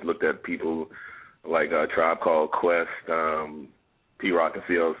always looked at people like Tribe Called Quest, P-Rock and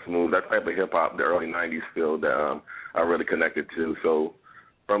CL Smooth, that type of hip-hop, the early 90s feel that I really connected to. So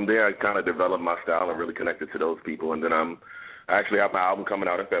from there, I kind of developed my style and really connected to those people. And then I actually have my album coming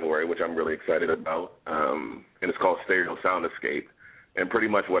out in February, which I'm really excited about. And it's called Stereo Sound Escape. And pretty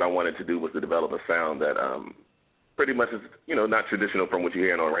much what I wanted to do was to develop a sound that pretty much is, not traditional from what you're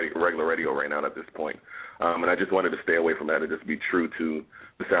hearing on regular radio right now at this point. And I just wanted to stay away from that and just be true to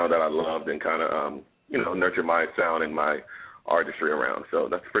the sound that I loved and kind of, nurture my sound and my artistry around. So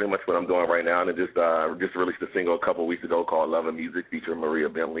that's pretty much what I'm doing right now. And I just released a single a couple of weeks ago called Love and Music featuring Maria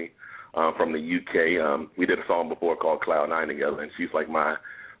Bentley from the UK. We did a song before called Cloud 9 together, and she's like my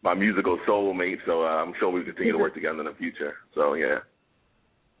musical soulmate. So I'm sure we'll continue to work together in the future. So, yeah.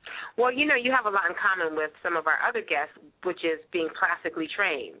 Well, you have a lot in common with some of our other guests, which is being classically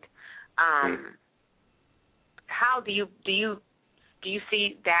trained. How do you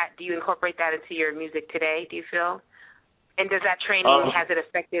see that? Do you incorporate that into your music today, do you feel? And does that training, has it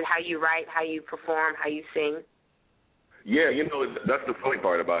affected how you write, how you perform, how you sing? Yeah, that's the funny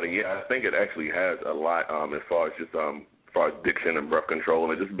part about it. Yeah, I think it actually has a lot as far as just as far as diction and breath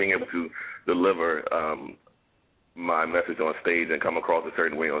control and just being able to deliver my message on stage and come across a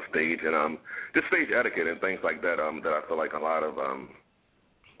certain way on stage and just stage etiquette and things like that that I feel like a lot of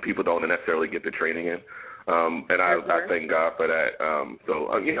people don't necessarily get the training in. And I thank God for that.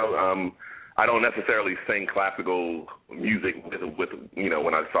 I don't necessarily sing classical music with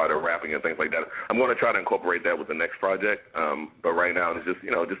when I started rapping and things like that. I'm going to try to incorporate that with the next project. But right now it's just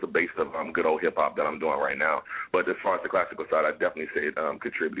just a base of good old hip hop that I'm doing right now. But as far as the classical side, I definitely say it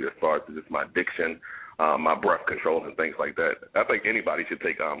contributed as far as just my diction, my breath control and things like that. I think anybody should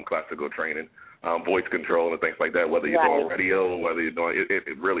take classical training, voice control and things like that. Whether you're doing radio, whether you're doing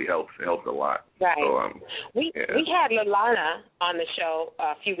it really helps. It helps a lot. Right. So, we had Lalana on the show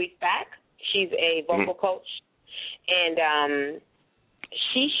a few weeks back. She's a vocal coach, and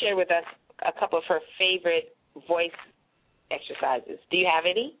she shared with us a couple of her favorite voice exercises. Do you have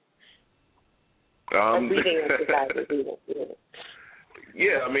any? Or breathing exercises.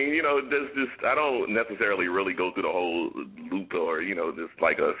 Yeah, I mean, there's just I don't necessarily really go through the whole loop or just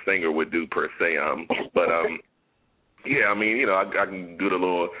like a singer would do per se. But yeah, I mean, I can do the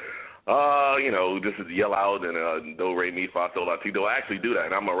little. Just yell out and do, re, mi, fa, sol, la, ti, do. I actually do that,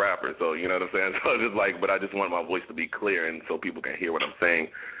 and I'm a rapper, so you know what I'm saying? So it's just but I just want my voice to be clear and so people can hear what I'm saying.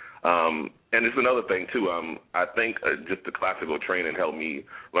 And it's another thing, too. I think just the classical training helped me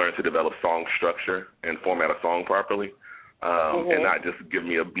learn to develop song structure and format a song properly. And not just give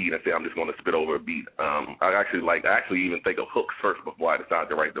me a beat and say I'm just going to spit over a beat. I actually even think of hooks first before I decide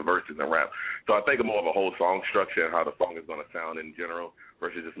to write the verses and rap. So I think of more of a whole song structure and how the song is going to sound in general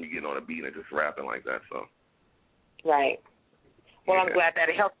versus just me getting on a beat and just rapping like that. So. Right. Well, I'm glad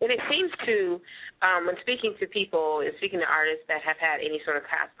that it helped. And it seems to, when speaking to people and speaking to artists that have had any sort of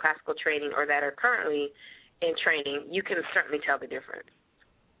classical training or that are currently in training, you can certainly tell the difference.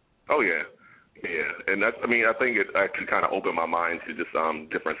 Oh, yeah. Yeah, and I think it actually kind of opened my mind to just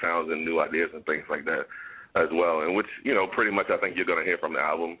different sounds and new ideas and things like that as well, and which, pretty much I think you're going to hear from the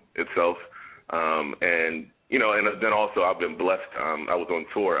album itself. And then also I've been blessed. I was on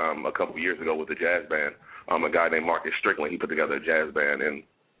tour a couple of years ago with a jazz band, a guy named Marcus Strickland. He put together a jazz band, and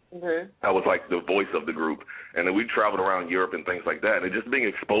I was like the voice of the group. And then we traveled around Europe and things like that, and just being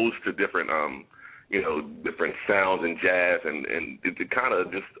exposed to different different sounds and jazz, and it kind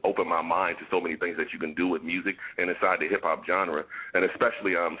of just opened my mind to so many things that you can do with music and inside the hip-hop genre, and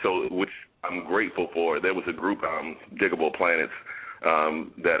especially, which I'm grateful for. There was a group, Diggable Planets,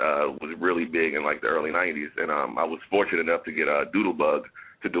 that was really big in, the early 90s, and I was fortunate enough to get Doodlebug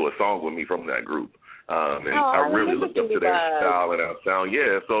to do a song with me from that group, and I really looked up to their style and their sound.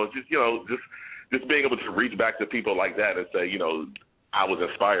 Yeah, so it's just being able to reach back to people like that and say, I was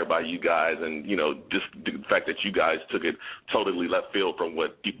inspired by you guys, and, just the fact that you guys took it totally left field from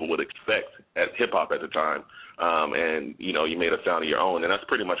what people would expect at hip-hop at the time, and, you made a sound of your own, and that's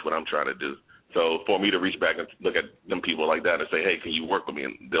pretty much what I'm trying to do. So for me to reach back and look at them people like that and say, hey, can you work with me,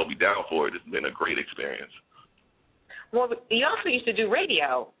 and they'll be down for it, it's been a great experience. Well, you also used to do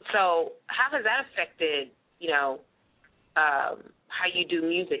radio, so how has that affected, how you do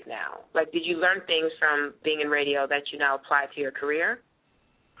music now? Did you learn things from being in radio that you now apply to your career?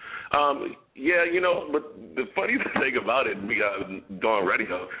 Yeah, but the funny thing about it, doing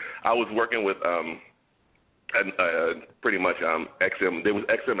radio, I was working with pretty much XM. There was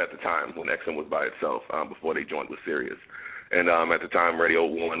XM at the time when XM was by itself before they joined with Sirius. And at the time, Radio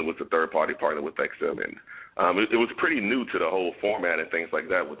 1 was a third-party partner with XM, and it was pretty new to the whole format and things like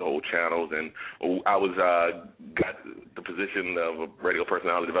that with the whole channels. And I was got the position of a radio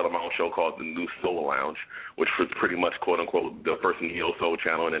personality, developed my own show called The New Soul Lounge, which was pretty much, quote-unquote, the first neo soul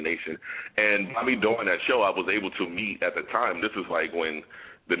channel in the nation. And by me doing that show, I was able to meet, at the time, this is when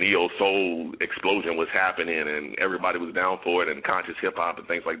the neo soul explosion was happening and everybody was down for it, and conscious hip-hop and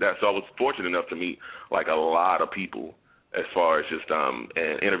things like that. So I was fortunate enough to meet, a lot of people as far as just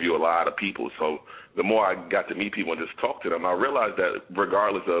and interview a lot of people. So the more I got to meet people and just talk to them, I realized that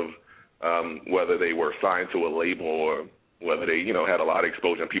regardless of whether they were signed to a label or whether they, had a lot of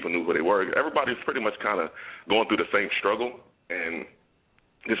exposure and people knew who they were, everybody's pretty much kind of going through the same struggle and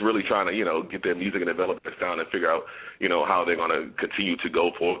just really trying to, get their music and develop their sound and figure out, how they're going to continue to go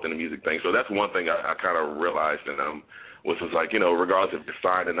forth in the music thing. So that's one thing I kind of realized and was like, regardless if you're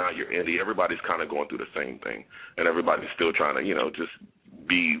signed or not, you're indie, everybody's kind of going through the same thing. And everybody's still trying to, just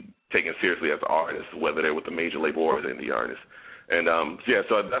be taken seriously as an artist, whether they're with a major label or as an indie artist. And,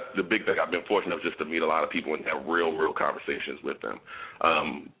 so that's the big thing. I've been fortunate just to meet a lot of people and have real conversations with them.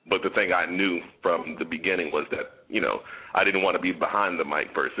 But the thing I knew from the beginning was that, I didn't want to be behind the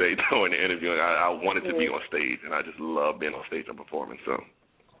mic, per se, during the interview. I wanted to be on stage, and I just love being on stage and performing, so.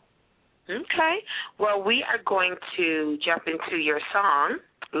 Okay. Well, we are going to jump into your song,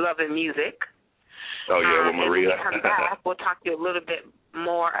 Love and Music. Oh, yeah, with Maria. And when we come back, we'll talk to you a little bit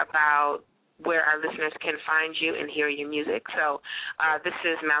more about where our listeners can find you and hear your music. So this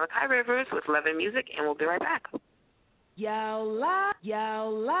is Malachi Rivers with Love and Music, and we'll be right back. Your love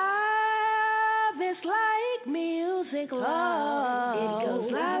is like music, love. It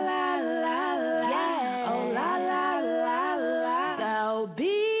goes la la la la, oh la la la la. The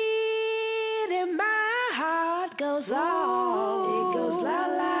beat in my heart goes on. It goes la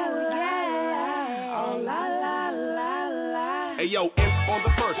la la, oh la la la la. Hey yo, it's on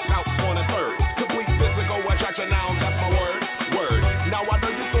the first, out on the third. Complete physical attraction, now that's my word. Now I know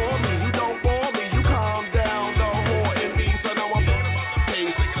you for me, you don't bore me, you calm down the whore in me. So now I'm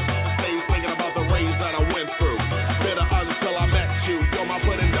thinking about the rains that I went through. Bitter until I met you. Yo, my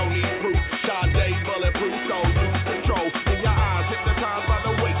pudding don't need proof. Sade bulletproof, so lose control. In your eyes, hypnotized by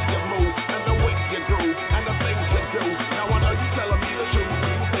the way you move and the way you groove and the things you do. Now I know you telling me the truth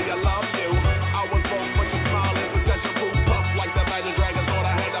when you say I love you. I was born with your smile and potential proof, puff like the Night Dragon. Thought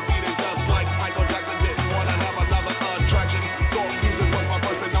I had to beat it just like Michael Jackson. Didn't want to have another attraction. Thought music was my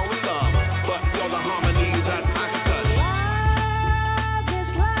first and only love, but you're the harmonies that I can touch. Love is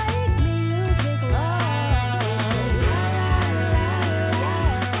like music, love.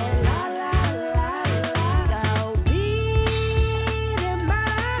 La la la la. The beat in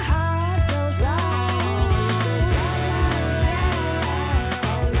my heart goes on.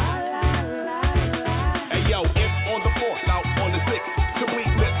 La la la la. Hey yo, it's on the fourth, out on the sixth.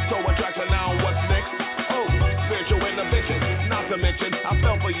 Completeness, so attraction, now what's next? Oh, spiritual intervention, not to mention I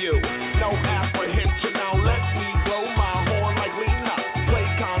fell for you. No apprehension, now let me blow my horn like Lena. Play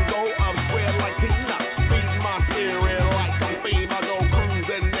Congo, I'm square like peanut. Feed my spirit like I'm FEMA. Go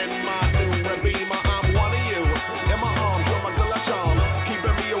cruising in my new Beamer. I'm one of you. In my arms, you're my good charm.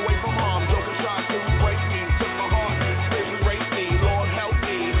 Keeping me away from harm. Jokers try to break me. Took my heart, spiritually rape me. Lord help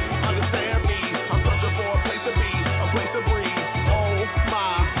me, understand me. I'm searching for a place to be, a place to breathe. Oh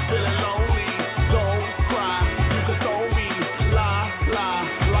my, feeling lonely. Don't cry, you console me. Lie,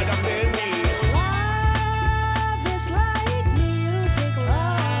 like I'm in need. Love is like music,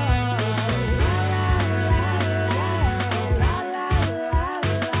 love. La la la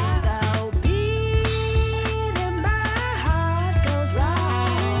la. The beat in my heart goes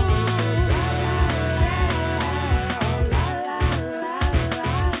on. La la la la.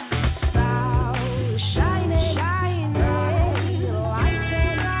 Stars shining bright, lights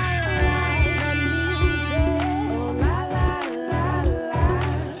in my life, music. La la la la.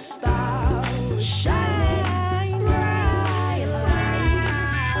 Stars shine bright, music.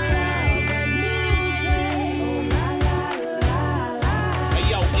 La la la. Hey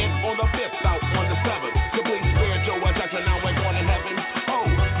yo, it's on the fifth, out on the seventh. Complete spiritual attraction, now we're going to heaven. Oh,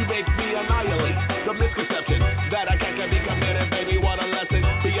 you make me annihilate the misconception that I can't be committed, baby. What a lesson.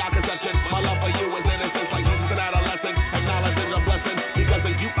 Beyond conception, my love for you is innocence, like Jesus in adolescence. Acknowledge is a blessing. Because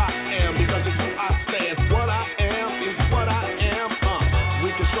of you I am, because of you I stand. What I am is what I am.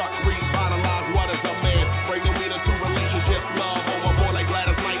 Reconstruct, revitalize what is a man. Bringing me to relationship, love over more like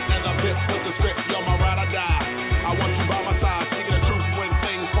Gladys Knight and the fifth with the script. You're my ride or die. I want you by my side, speaking the truth when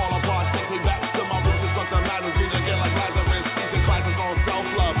things fall apart. Take me back to my roots, it's something matters. Being again like Lazarus, season crisis on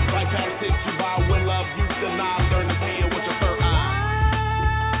self-love. Right past it, you by when love you deny. Learn to see it with your third eye.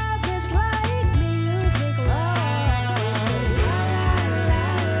 Love is like music, love.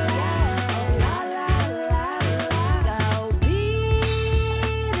 La la la la. The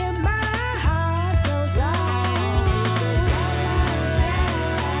beat in my heart goes on.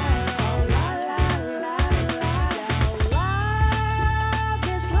 La la la la. Love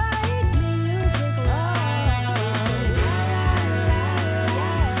is like music, love. La la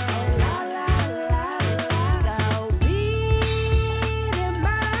la la.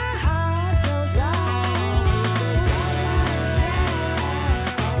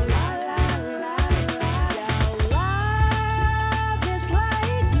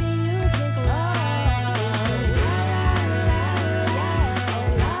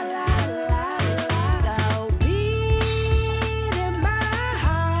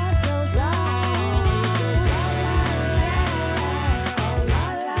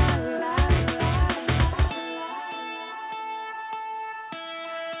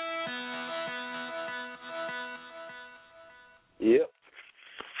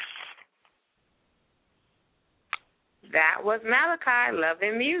 That was Malachi, Love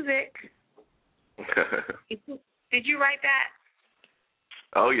and Music. Did you write that?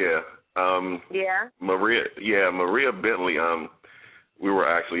 Oh, yeah. Yeah? Maria Bentley, we were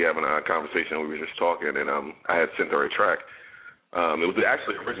actually having a conversation. We were just talking, and I had sent her a track. It was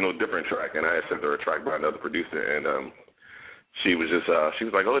actually an original different track, and I had sent her a track by another producer, and she was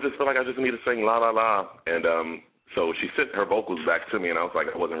like, oh, I just feel like I just need to sing La La La. And so she sent her vocals back to me, and I was like,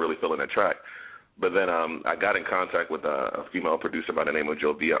 I wasn't really feeling that track. But then I got in contact with a female producer by the name of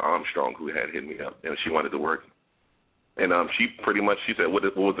Jovia Armstrong, who had hit me up, and she wanted to work. And she said, what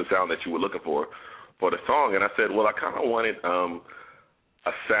was the sound that you were looking for the song? And I said, well, I kind of wanted a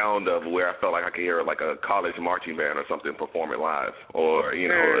sound of where I felt like I could hear like a college marching band or something performing live. Or,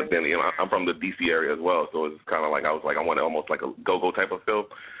 then I'm from the D.C. area as well, so it's kind of like I wanted almost like a go-go type of feel.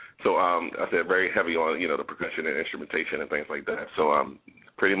 So I said very heavy on, the percussion and instrumentation and things like that. So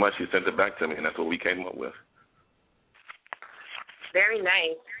pretty much she sent it back to me, and that's what we came up with. Very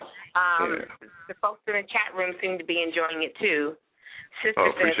nice. The folks in the chat room seem to be enjoying it, too.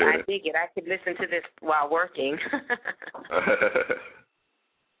 Sister says, I dig it. I could listen to this while working.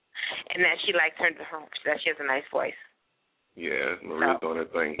 And that she likes that she has a nice voice. Yeah, Maria's doing her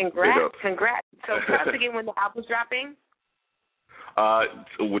thing. Congrats. So tell us again when the album's dropping. I'm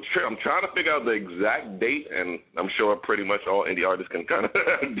trying to figure out the exact date, and I'm sure pretty much all indie artists can kind of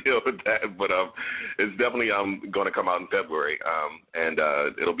deal with that. But it's definitely going to come out in February, and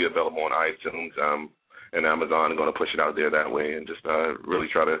it'll be available on iTunes and Amazon. I'm going to push it out there that way, and just really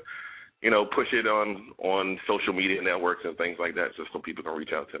try to, push it on social media networks and things like that, just so people can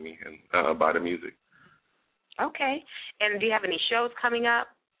reach out to me and buy the music. Okay. And do you have any shows coming up?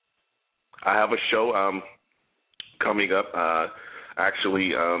 I have a show coming up.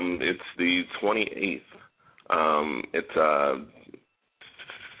 Actually, it's the 28th. It's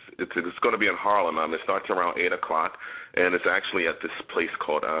going to be in Harlem. It starts around 8 o'clock, and it's actually at this place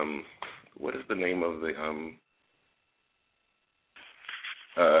called what is the name of the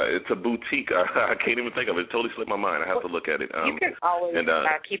it's a boutique. I can't even think of it. It totally slipped my mind. I have to look at it. You can always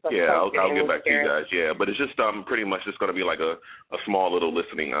keep up. Yeah, I'll get back to you guys. Yeah, but it's just pretty much just going to be like a small little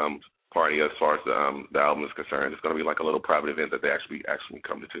listening party as far as the album is concerned. It's going to be like a little private event that they actually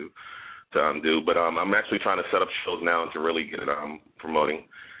come to do. But I'm actually trying to set up shows now to really get it promoting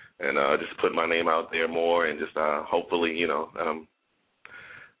and just put my name out there more and just hopefully,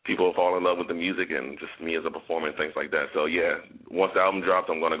 people fall in love with the music and just me as a performer and things like that. So, yeah, once the album drops,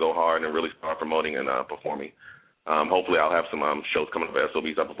 I'm going to go hard and really start promoting and performing. Hopefully I'll have some shows coming up at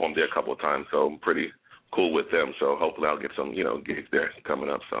SOBs. I performed there a couple of times, so I'm pretty cool with them. So hopefully I'll get some, gigs there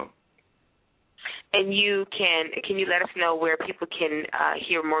coming up. So. And can you let us know where people can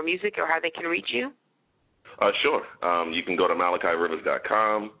hear more music or how they can reach you? Sure. You can go to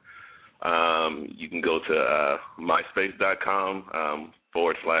MalachiRivers.com. You can go to MySpace.com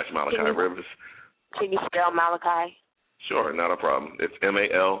 /Malachi Rivers. Can you spell Malachi? Sure, not a problem. It's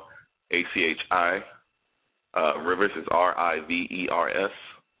MALACHI. Rivers is RIVERS,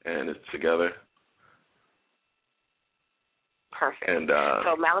 and it's together. Perfect. And,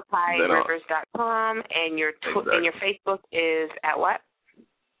 so MalachiRivers.com, and your and your Facebook is at what?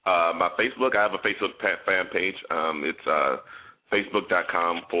 My Facebook, I have a Facebook fan page. It's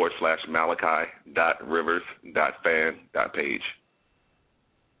Facebook.com /Malachi.Rivers.fan.page.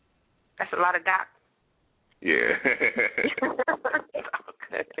 That's a lot of dots. Yeah. It's all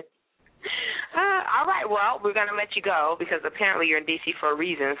good. All right, well, we're going to let you go because apparently you're in D.C. for a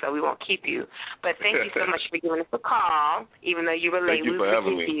reason, so we won't keep you. But thank you so much for giving us a call, even though you were late. Thank you for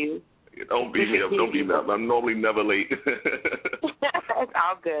having me. Don't beat me up. Don't beat me up. I'm normally never late. It's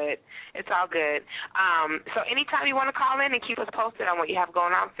all good. It's all good. So anytime you want to call in and keep us posted on what you have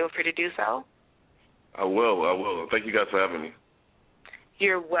going on, feel free to do so. I will. Thank you guys for having me.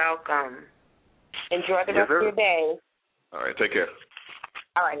 You're welcome. Enjoy the rest of your day. All right, take care.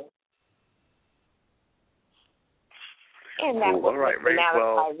 All right. And that was Malachi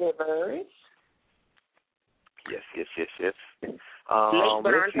Rivers. Yes. Late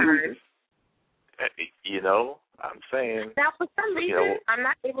but on time. I'm saying. Now, for some reason, I'm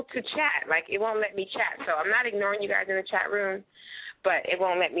not able to chat. Like, it won't let me chat. So I'm not ignoring you guys in the chat room, but it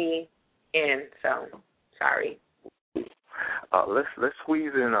won't let me in. So, sorry. Let's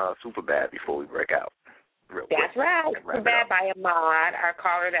squeeze in Superbad before we break out. That's right. Superbad by Ahmad, our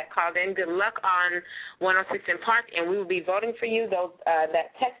caller that called in. Good luck on 106 in Park, and we will be voting for you. Those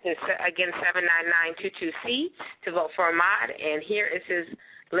that text is, again, 79922C to vote for Ahmad. And here is his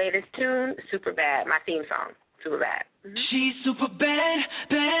latest tune, Superbad, my theme song, Superbad. Mm-hmm. She's super bad,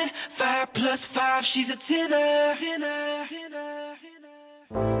 5 + 5, she's a 10er.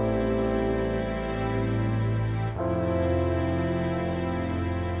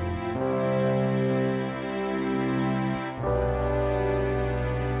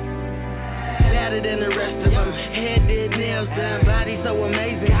 hotter than the rest of them. Head did, nails done, body so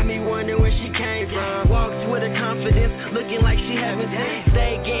amazing. Got me wondering where she came from. Walks with her confidence, looking like she having sex.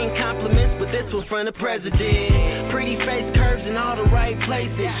 Stay getting compliments, but this was from the president. Pretty face curves in all the right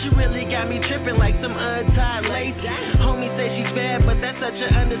places. She really got me tripping like some untied laces. Homie say she's bad, but that's such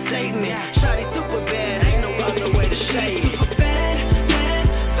an understatement. Shawty super bad, ain't no other way to say it. Super bad, bad,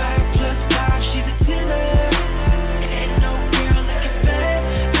 5+5, she's a 10.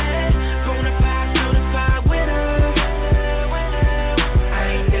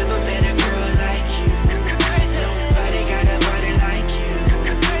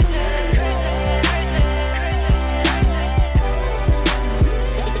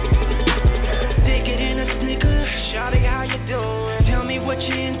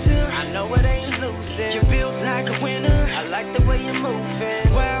 The way you're moving,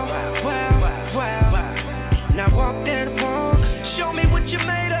 wow, wow, wow. Now walk that walk, show me what you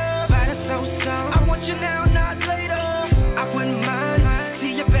made of. Body so soft, I want you now, not later. I wouldn't mind,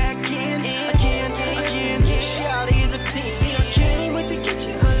 see you back in, again. Shawty is a 10. I can't wait to get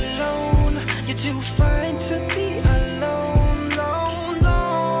you alone. You're too fine to be alone,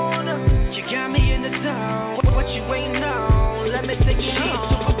 alone. You got me in the zone. What you waiting on? Let me take you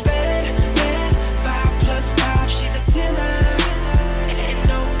home. Super bad, 5+5, she's a 10.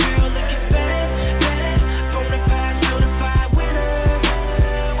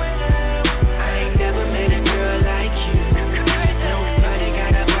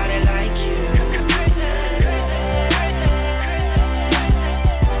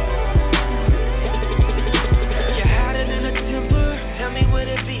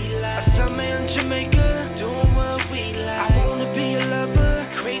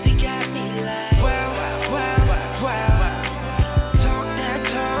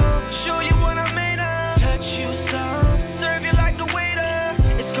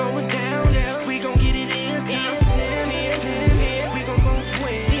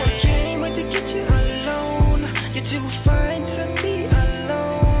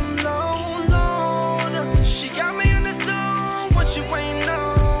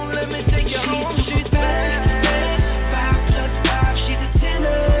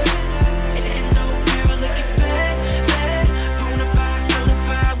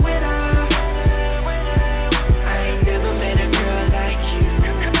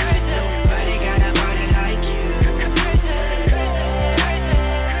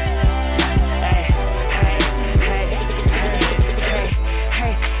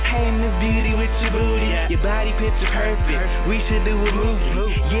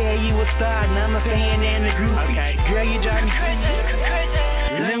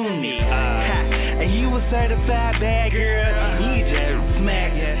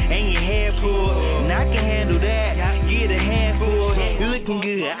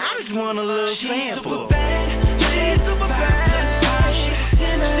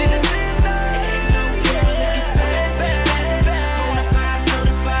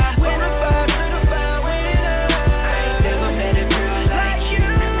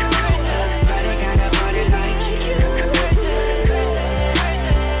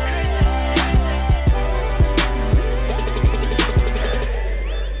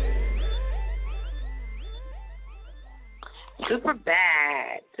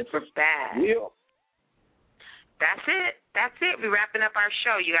 That's it. We're wrapping up our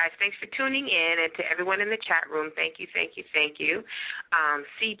show, you guys. Thanks for tuning in, and to everyone in the chat room, thank you. C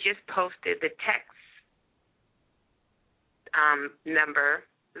just posted the text number.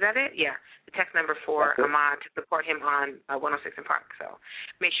 Is that it? Yeah, the text number for Ahmad to support him on 106 in Park. So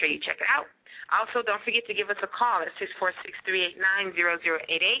make sure you check it out. Also, don't forget to give us a call at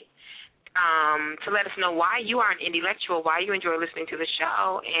 646-389-0088 to let us know why you are an intellectual, why you enjoy listening to the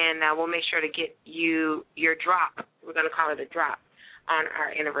show, and we'll make sure to get you your drop. We're going to call it a drop on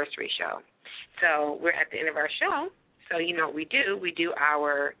our anniversary show. So we're at the end of our show. So you know what we do. We do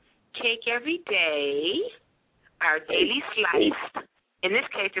our cake every day, our daily slice. In this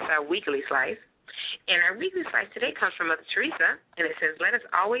case, it's our weekly slice. And our weekly slice today comes from Mother Teresa, and it says, let us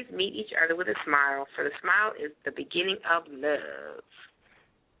always meet each other with a smile, for the smile is the beginning of love.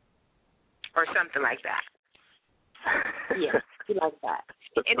 Or something like that. Yeah, you like that.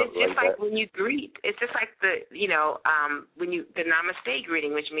 And it's just like when you greet, it's just like the namaste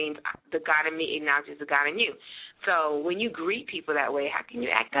greeting, which means the God in me acknowledges the God in you. So when you greet people that way, how can you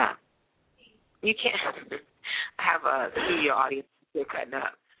act up? You can't. I have a studio audience they're cutting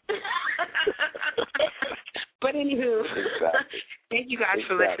up. But anywho, thank you guys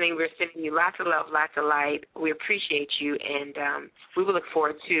for listening. We're sending you lots of love, lots of light. We appreciate you, and we will look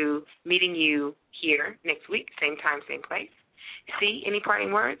forward to meeting you here next week, same time, same place. See, any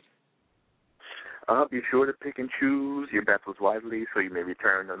parting words? Be sure to pick and choose your battles wisely so you may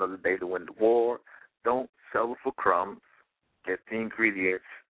return another day to win the war. Don't settle for crumbs. Get the ingredients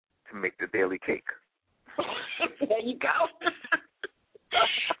to make the daily cake. There you go.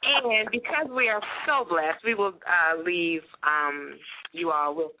 And because we are so blessed, we will leave you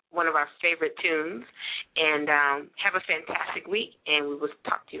all with one of our favorite tunes. And have a fantastic week, and we will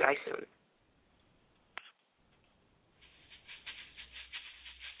talk to you guys soon.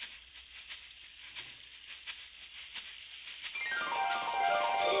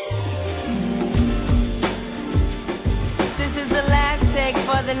 This is the last take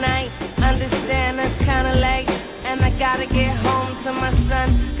for the night. Understand it's kind of late, and I gotta get home to my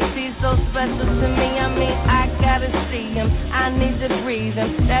son, 'cause he's so special to me. I mean, I gotta see him, I need to breathe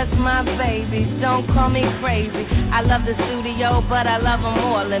him. That's my baby, don't call me crazy. I love the studio, but I love him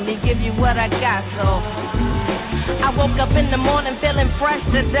more. Let me give you what I got, so I woke up in the morning feeling fresh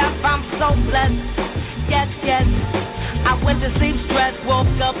to death. I'm so blessed, yes, yes. I went to sleep stressed,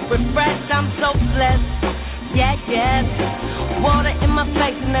 woke up refreshed. I'm so blessed, yeah, yes. Water in my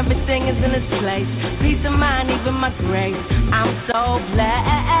face and everything is in its place. Peace of mind, even my grace. I'm so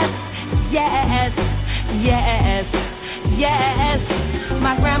blessed, yes, yes, yes.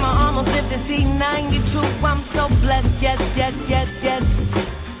 My grandma almost lived to see 92. I'm so blessed, yes, yes, yes, yes.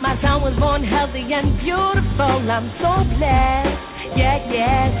 My son was born healthy and beautiful. I'm so blessed, yeah,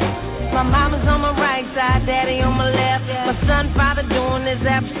 yes. My mama's on my right side, daddy on my left. My son, father doing is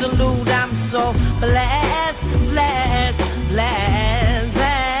absolute. I'm so blessed, blessed, blessed,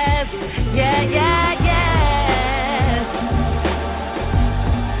 blessed. Yeah, yeah, yes.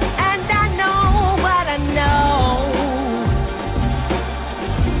 And I know what I know.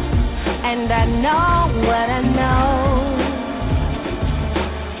 And I know what I know.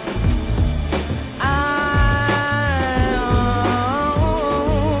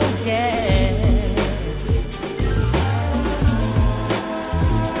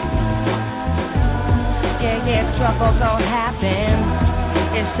 Trouble gon' happen,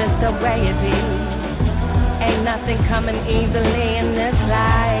 it's just the way it be. Ain't nothing coming easily in this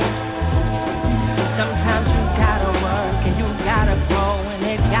life. Sometimes you gotta work and you gotta grow and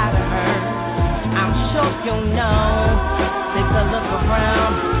it gotta hurt. I'm sure you know, take a look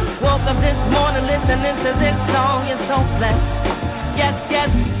around. Woke up this morning listening to this song, you're so blessed. Yes, yes,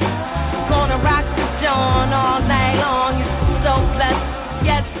 gonna rock the joint all night long, you're so blessed.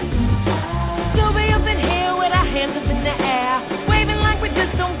 Yes.